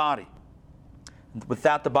with a body,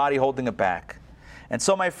 without the body holding it back. And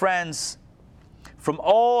so, my friends, from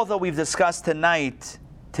all that we've discussed tonight,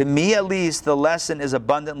 to me at least, the lesson is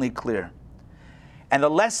abundantly clear. And the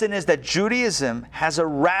lesson is that Judaism has a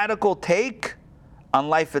radical take on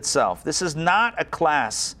life itself. This is not a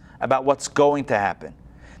class about what's going to happen.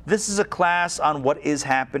 This is a class on what is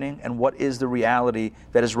happening and what is the reality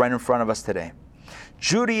that is right in front of us today.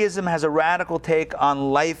 Judaism has a radical take on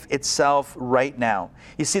life itself right now.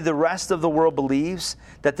 You see, the rest of the world believes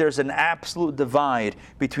that there's an absolute divide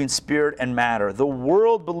between spirit and matter. The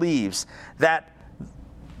world believes that,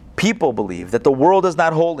 people believe that the world is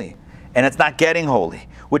not holy and it's not getting holy,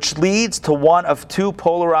 which leads to one of 2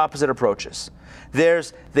 polar opposite approaches.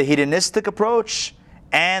 There's the hedonistic approach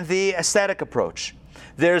and the ascetic approach.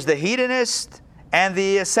 There's the hedonist and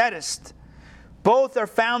the ascetist. Both are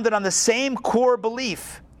founded on the same core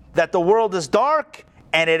belief that the world is dark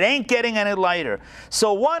and it ain't getting any lighter.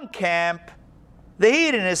 So one camp, the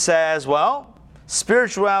hedonist, says, well,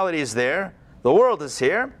 spirituality is there, the world is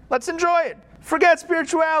here, let's enjoy it. Forget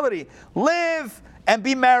spirituality. Live and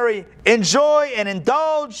be merry. Enjoy and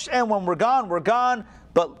indulge, and when we're gone,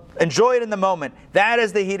 but enjoy it in the moment. That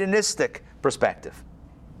is the hedonistic perspective.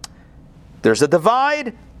 There's a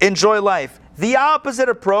divide, enjoy life. The opposite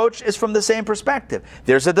approach is from the same perspective.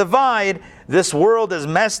 There's a divide, this world is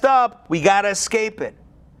messed up, we got to escape it.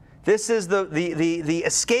 This is the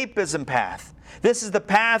escapism path. This is the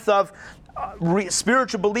path of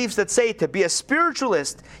spiritual beliefs that say to be a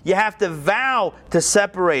spiritualist, you have to vow to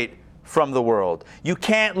separate from the world. You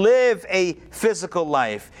can't live a physical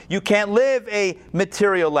life. You can't live a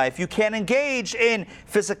material life. You can't engage in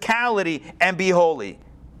physicality and be holy.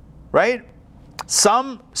 Right?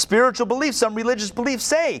 Some spiritual beliefs, some religious beliefs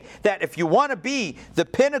say that if you want to be the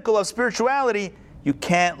pinnacle of spirituality, you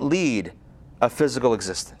can't lead a physical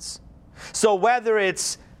existence. So whether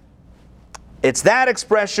it's it's that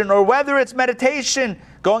expression, or whether it's meditation,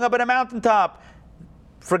 going up on a mountaintop,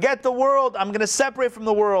 forget the world, I'm going to separate from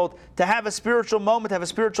the world to have a spiritual moment, to have a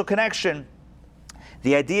spiritual connection.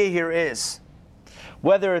 The idea here is,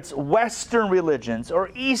 whether it's Western religions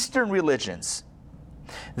or Eastern religions,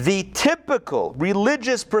 the typical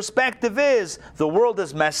religious perspective is, the world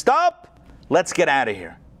is messed up, let's get out of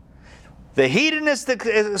here. The hedonistic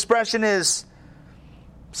expression is,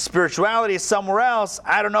 spirituality is somewhere else,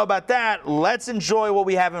 I don't know about that, let's enjoy what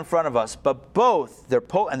we have in front of us. But both, they're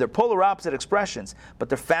polar opposite expressions, but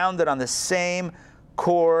they're founded on the same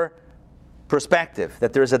core perspective,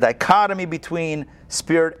 that there's a dichotomy between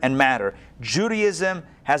spirit and matter. Judaism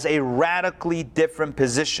has a radically different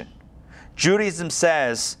position. Judaism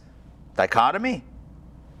says, dichotomy,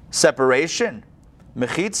 separation,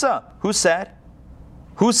 mechitza. Who said?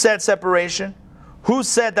 Who said separation? Who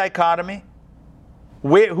said dichotomy?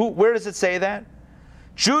 Where does it say that?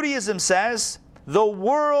 Judaism says the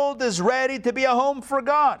world is ready to be a home for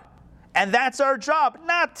God. And that's our job,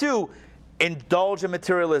 not to indulge in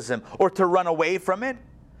materialism or to run away from it,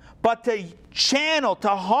 but to channel, to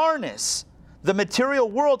harness the material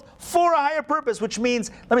world for a higher purpose, which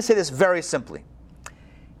means, let me say this very simply,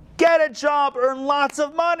 get a job, earn lots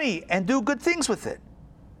of money, and do good things with it.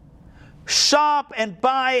 Shop and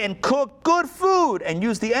buy and cook good food and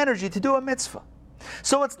use the energy to do a mitzvah.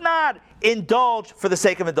 So it's not indulge for the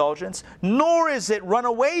sake of indulgence, nor is it run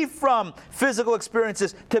away from physical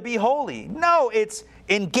experiences to be holy. No, it's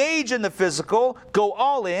engage in the physical, go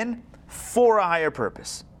all in for a higher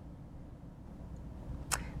purpose.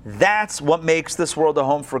 That's what makes this world a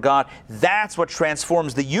home for God. That's what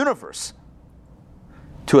transforms the universe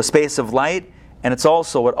to a space of light, and it's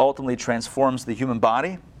also what ultimately transforms the human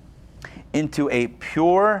body into a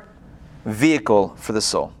pure vehicle for the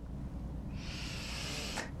soul.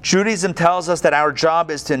 Judaism tells us that our job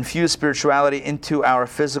is to infuse spirituality into our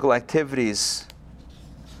physical activities,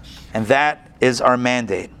 and that is our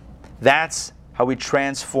mandate. That's how we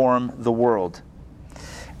transform the world.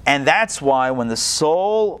 And that's why when the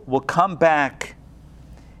soul will come back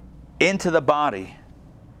into the body,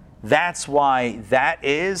 that's why that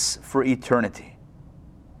is for eternity.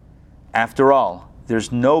 After all,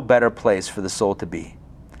 there's no better place for the soul to be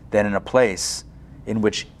than in a place in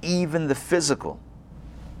which even the physical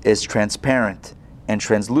is transparent and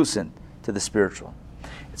translucent to the spiritual.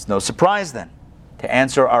 It's no surprise then, to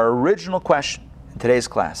answer our original question in today's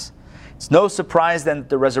class, it's no surprise then that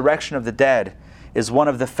the resurrection of the dead is one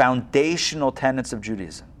of the foundational tenets of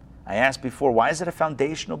Judaism. I asked before, why is it a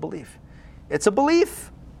foundational belief? It's a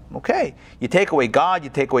belief. Okay, you take away God, you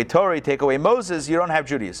take away Torah, you take away Moses, you don't have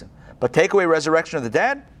Judaism. But take away resurrection of the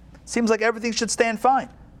dead, seems like everything should stand fine.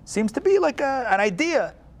 Seems to be like an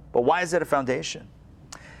idea. But why is it a foundation?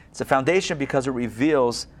 It's a foundation because it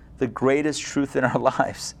reveals the greatest truth in our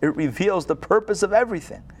lives. It reveals the purpose of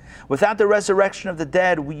everything. Without the resurrection of the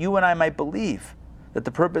dead, you and I might believe that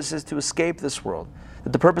the purpose is to escape this world,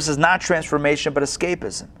 that the purpose is not transformation but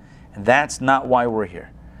escapism. And that's not why we're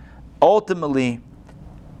here. Ultimately,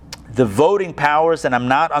 the voting powers, and I'm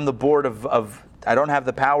not on the board I don't have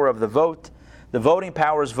the power of the vote, the voting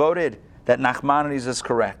powers voted that Nachmanides is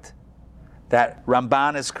correct, that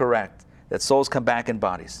Ramban is correct, that souls come back in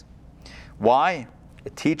bodies. Why?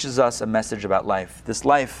 It teaches us a message about life. This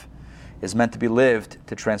life is meant to be lived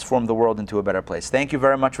to transform the world into a better place. Thank you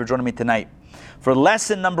very much for joining me tonight for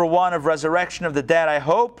lesson number 1 of Resurrection of the Dead. I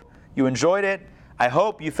hope you enjoyed it. I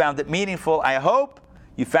hope you found it meaningful. I hope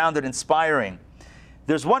you found it inspiring.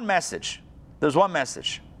 There's one message.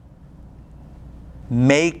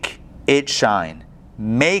 Make it shine.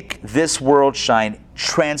 Make this world shine.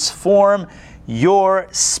 Transform your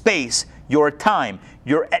space, your time,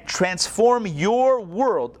 transform your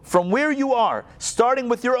world from where you are, starting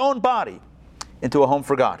with your own body, into a home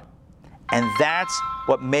for God. And that's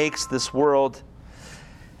what makes this world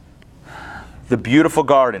the beautiful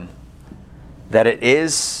garden that it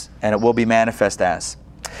is and it will be manifest as.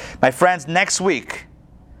 My friends, next week,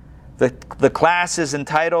 the class is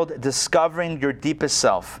entitled Discovering Your Deepest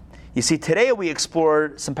Self. You see, today we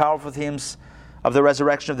explored some powerful themes of the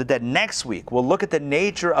resurrection of the dead. Next week, we'll look at the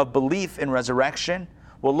nature of belief in resurrection.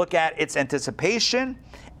 We'll look at its anticipation,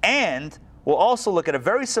 and we'll also look at a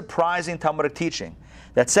very surprising Talmudic teaching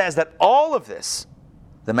that says that all of this,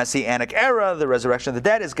 the Messianic era, the resurrection of the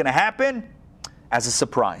dead, is going to happen as a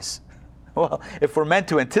surprise. Well, if we're meant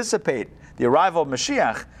to anticipate the arrival of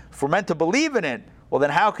Mashiach, if we're meant to believe in it, Well, then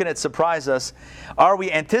how can it surprise us? Are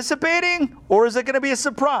we anticipating, or is it going to be a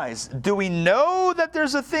surprise? Do we know that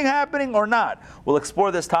there's a thing happening or not? We'll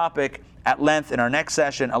explore this topic at length in our next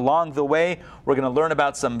session. Along the way, we're going to learn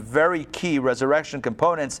about some very key resurrection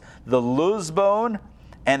components, the luz bone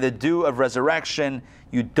and the dew of resurrection.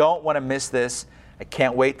 You don't want to miss this. I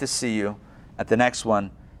can't wait to see you at the next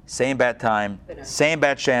one. Same bad time, same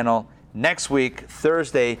bad channel, next week,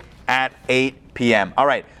 Thursday at 8 p.m. All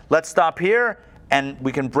right, let's stop here, and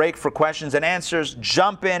we can break for questions and answers.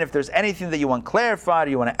 Jump in. If there's anything that you want clarified,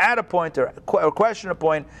 or you want to add a point or question a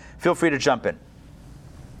point, feel free to jump in.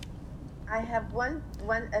 I have one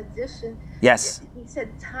addition. Yes. He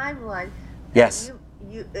said timeline. Yes.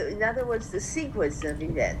 You, in other words, the sequence of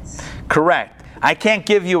events. Correct. I can't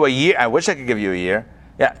give you a year. I wish I could give you a year.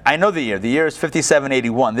 Yeah, I know the year. The year is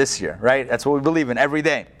 5781 this year, right? That's what we believe in every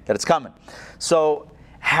day, that it's coming. So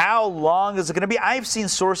how long is it going to be? I've seen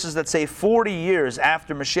sources that say 40 years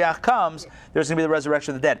after Mashiach comes, there's going to be the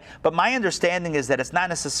resurrection of the dead. But my understanding is that it's not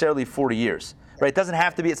necessarily 40 years, right? It doesn't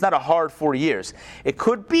have to be. It's not a hard 40 years. It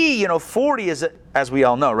could be, 40 is, as we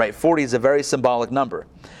all know, right? 40 is a very symbolic number.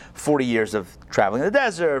 40 years of traveling in the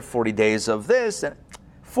desert, 40 days of this. And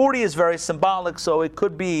 40 is very symbolic, so it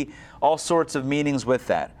could be all sorts of meanings with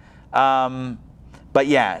that. But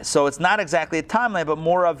yeah, so it's not exactly a timeline, but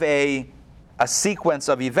more of a sequence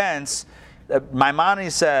of events.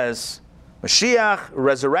 Maimonides says Mashiach,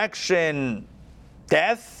 resurrection,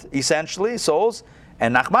 death, essentially, souls.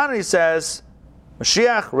 And Nachmanides says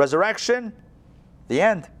Mashiach, resurrection, the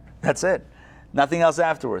end. That's it. Nothing else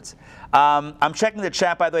afterwards. I'm checking the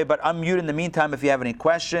chat, by the way, but unmute in the meantime if you have any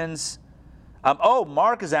questions.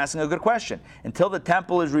 Mark is asking a good question. Until the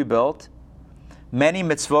temple is rebuilt, many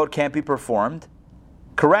mitzvot can't be performed.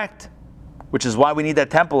 Correct. Which is why we need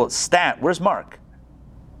that temple stat. Where's Mark?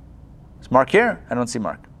 Is Mark here? I don't see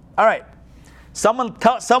Mark. All right. Someone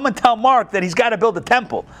tell Mark that he's got to build a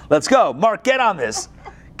temple. Let's go. Mark, get on this.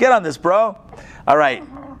 Get on this, bro. All right.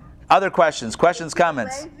 Other questions? Questions,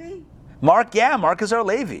 comments? Levi? Mark, yeah, Mark is our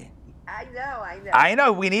Levi. I know. I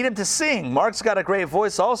know. We need him to sing. Mark's got a great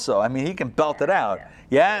voice also. I mean, he can belt it out.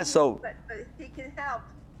 Yeah, so. But he can help.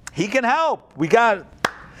 He can help. We got.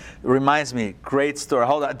 It reminds me, great story.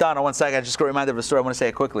 Hold on, Donna, one second. I just got reminded of a story. I want to say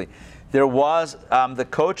it quickly. There was the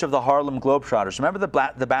coach of the Harlem Globetrotters. Remember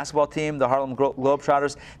the basketball team, the Harlem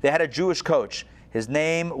Globetrotters? They had a Jewish coach. His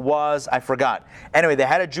name was, I forgot. Anyway, they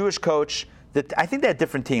had a Jewish coach. I think they had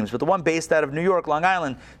different teams, but the one based out of New York, Long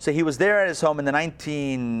Island. So he was there at his home in the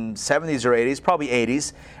 1970s or 80s, probably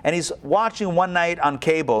 80s, and he's watching one night on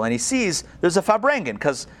cable, and he sees there's a Farbrengen,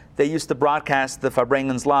 because they used to broadcast the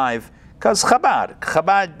Farbrengens live, because Chabad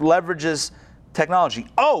leverages technology.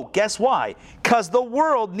 Oh, guess why? Because the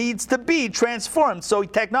world needs to be transformed. So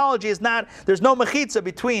technology is not, there's no mechitza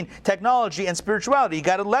between technology and spirituality. You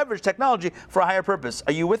got to leverage technology for a higher purpose.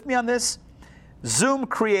 Are you with me on this? Zoom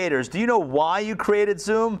creators, do you know why you created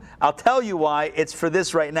Zoom? I'll tell you why. It's for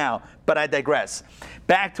this right now, but I digress.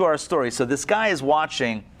 Back to our story. So this guy is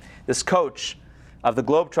watching, this coach of the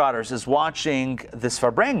Globetrotters is watching this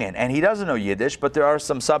Farbrengen, and he doesn't know Yiddish, but there are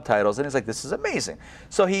some subtitles, and he's like, this is amazing.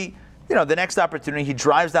 So he, the next opportunity, he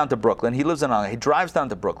drives down to Brooklyn. He lives in Long Island. He drives down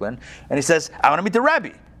to Brooklyn, and he says, I want to meet the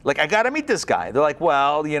Rebbe. Like, I got to meet this guy. They're like,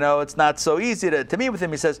 well, it's not so easy to meet with him.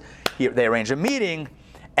 He says, they arrange a meeting,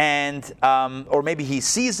 and or maybe he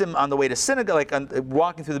sees him on the way to synagogue, like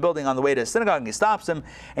walking through the building on the way to synagogue, and he stops him,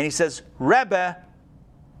 and he says, Rebbe,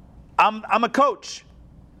 I'm a coach.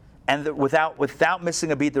 And without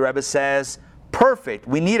missing a beat, the Rebbe says, perfect,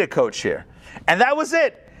 we need a coach here. And that was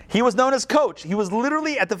it. He was known as coach. He was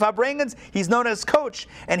literally at the Farbrengens, he's known as coach.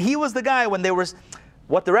 And he was the guy when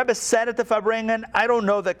what the Rebbe said at the Farbrengen, I don't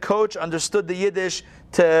know that coach understood the Yiddish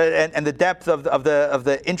and the depth of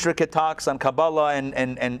the intricate talks on Kabbalah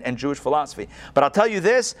and Jewish philosophy. But I'll tell you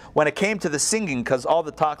this, when it came to the singing, because all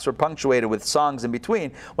the talks were punctuated with songs in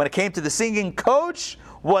between, when it came to the singing, coach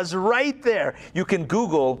was right there. You can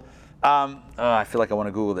Google, I feel like I want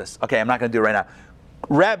to Google this. Okay, I'm not going to do it right now.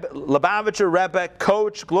 Lubavitcher Rebbe,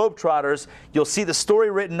 coach, Globetrotters. You'll see the story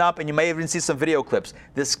written up, and you may even see some video clips.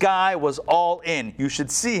 This guy was all in. You should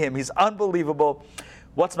see him. He's unbelievable.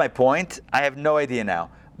 What's my point? I have no idea now.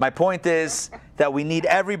 My point is that we need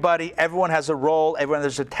everybody. Everyone has a role. Everyone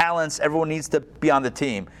has their talents. Everyone needs to be on the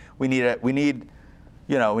team. We need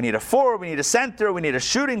a forward, we need a center, we need a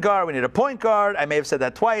shooting guard, we need a point guard. I may have said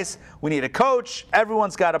that twice. We need a coach.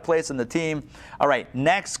 Everyone's got a place on the team. All right,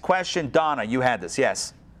 next question. Donna, you had this,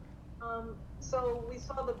 yes. So we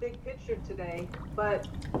saw the big picture today, but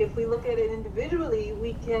if we look at it individually,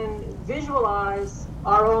 we can visualize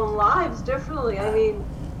our own lives differently. I mean,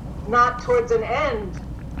 not towards an end,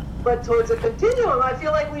 but towards a continuum. I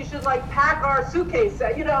feel like we should like pack our suitcase,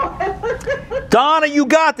 you know. Donna, you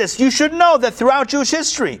got this. You should know that throughout Jewish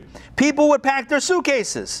history, people would pack their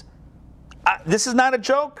suitcases. This is not a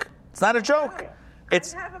joke. It's not a joke.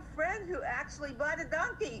 It's I have a friend who actually bought a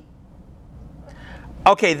donkey.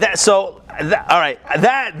 okay. All right.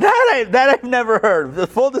 That I've never heard. The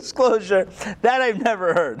full disclosure, that I've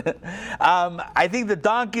never heard. I think the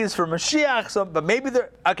donkey is for Mashiach. But maybe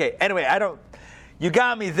they're okay. Anyway, I don't. You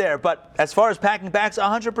got me there. But as far as packing bags,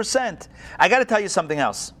 100%. I got to tell you something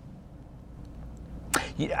else.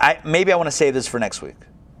 Maybe I want to save this for next week.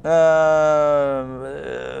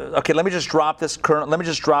 Okay, let me just drop this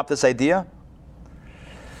idea.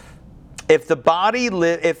 If the body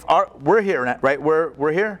we're here, right?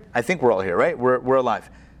 We're here. I think we're all here, right? We're alive.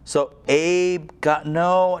 So it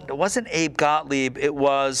wasn't Abe Gottlieb. It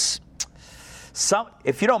was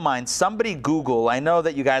if you don't mind, somebody Google. I know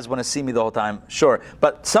that you guys want to see me the whole time, sure.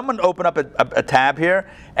 But someone open up a tab here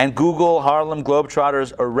and Google Harlem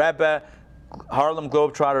Globetrotters or Rebbe, Harlem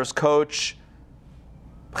Globetrotters coach,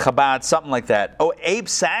 Chabad, something like that. Oh, Abe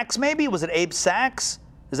Sachs, maybe? Was it Abe Sachs?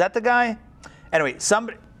 Is that the guy? Anyway,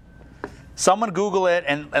 someone Google it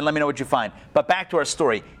and let me know what you find. But back to our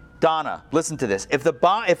story. Donna, listen to this. If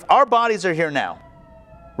our bodies are here now,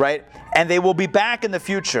 right, and they will be back in the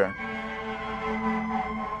future.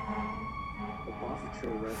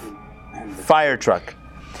 Fire truck.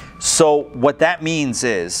 So what that means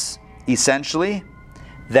is, essentially,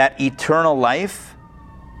 that eternal life,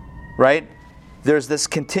 right, there's this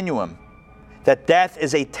continuum. That death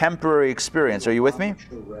is a temporary experience. Are you with me?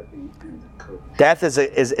 Death is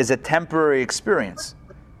a temporary experience.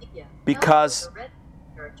 Because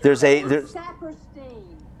there's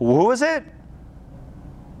who is it?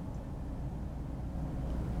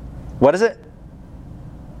 What is it?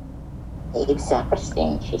 Abe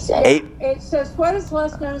Saperstein, she said. It says, what is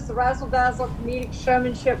less known as the razzle-dazzle comedic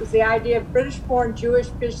showmanship was the idea of British-born Jewish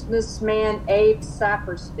businessman Abe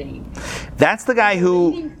Saperstein. That's the guy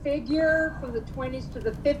who... Leading figure from the 20s to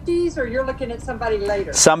the 50s, or you're looking at somebody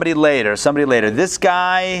later? Somebody later. This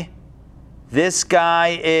guy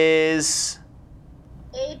is...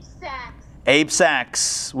 Abe Sachs. Abe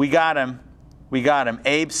Sachs. We got him.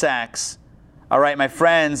 Abe Sachs. All right, my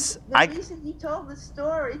friends. The reason he told the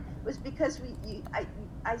story was because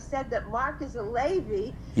I said that Mark is a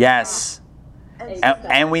Levi. Yes.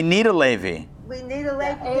 And we need a Levi. We need a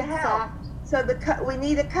Levi to help. So we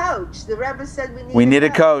need a coach. The Rebbe said we need a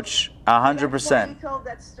coach. 100%. That's why he told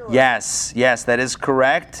that story. Yes, that is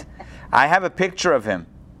correct. I have a picture of him.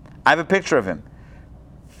 That's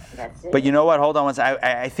it. But you know what? Hold on one second.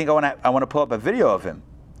 I think I want to pull up a video of him.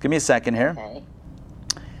 Give me a second here. Okay.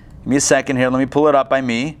 Give me a second here. Let me pull it up by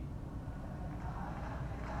me.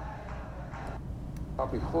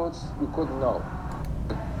 We couldn't know.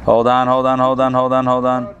 Hold on.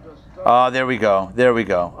 Oh, there we go.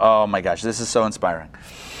 Oh my gosh, this is so inspiring.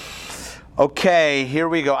 Okay, here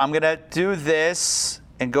we go. I'm going to do this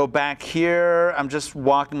and go back here. I'm just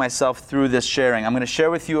walking myself through this sharing. I'm going to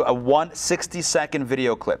share with you a 60-second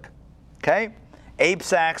video clip. Okay? Abe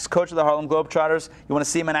Sachs, coach of the Harlem Globetrotters. You want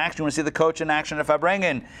to see him in action? You want to see the coach in action at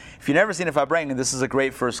Farbrengen? If you've never seen a Farbrengen, this is a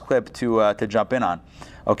great first clip to jump in on.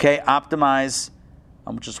 Okay, optimize.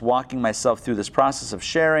 I'm just walking myself through this process of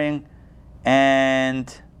sharing.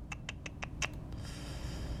 And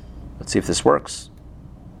let's see if this works.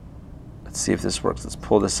 Let's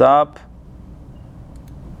pull this up.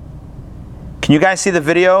 Can you guys see the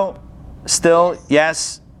video still?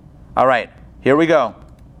 Yes? All right, here we go.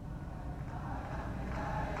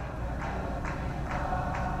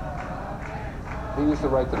 He used to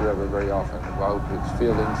write to the Rebbe very often about his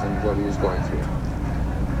feelings and what he was going through.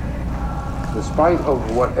 Despite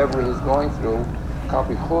of whatever he's going through,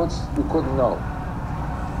 Kapi Chutz, we couldn't know.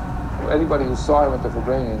 Anybody who saw him at the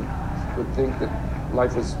Farbrengen would think that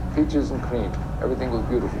life was peaches and cream. Everything was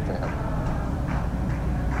beautiful to him.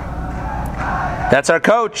 That's our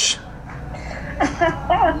coach.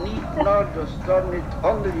 Nicht nur das dort mit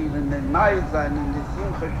anderen in den Mai sein in der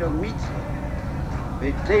Simcha shel Mitzvah.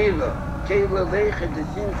 Betela, Kele Leche, die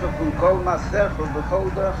Simcha von Kol Masecho,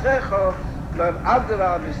 Bechol Derchecho, Lor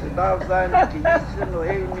Adra, bis da sein, die Yisra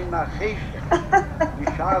Noel min Acheshe.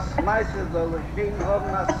 Bishas Meise soll stehen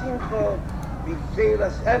haben na Simcha,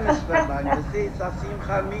 Betela's Emes verlein, das ist a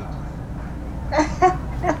Simcha Mitzvah.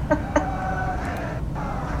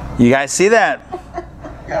 You guys see that?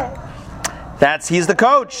 Yeah. He's the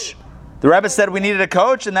coach. The Rebbe said we needed a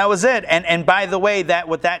coach, and that was it. And by the way,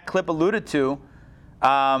 what that clip alluded to,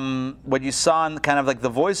 what you saw in kind of like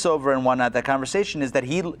the voiceover and whatnot, that conversation, is that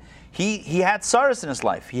he had sorrows in his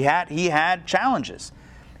life. He had challenges,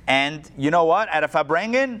 And you know what? At a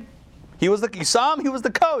Farbrengen, you saw him, he was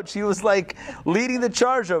the coach. He was like leading the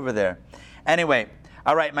charge over there. Anyway,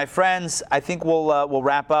 all right, my friends, I think we'll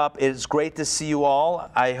wrap up. It's great to see you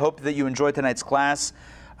all. I hope that you enjoyed tonight's class.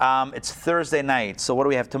 It's Thursday night, so what do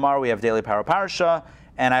we have tomorrow? We have Daily Power Parsha,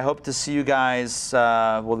 and I hope to see you guys. We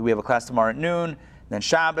have a class tomorrow at noon, then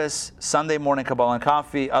Shabbos, Sunday morning Kabbalah and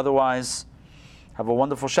coffee. Otherwise, have a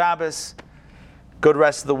wonderful Shabbos, good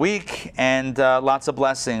rest of the week, and lots of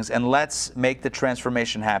blessings. And let's make the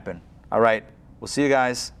transformation happen. All right, we'll see you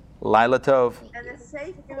guys. Laila Tov. And a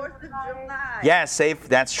safe 4th of July. Yeah, safe.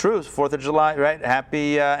 That's true. 4th of July, right?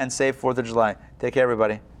 Happy and safe 4th of July. Take care,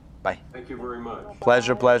 everybody. Bye. Thank you very much.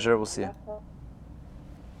 Pleasure. We'll see you.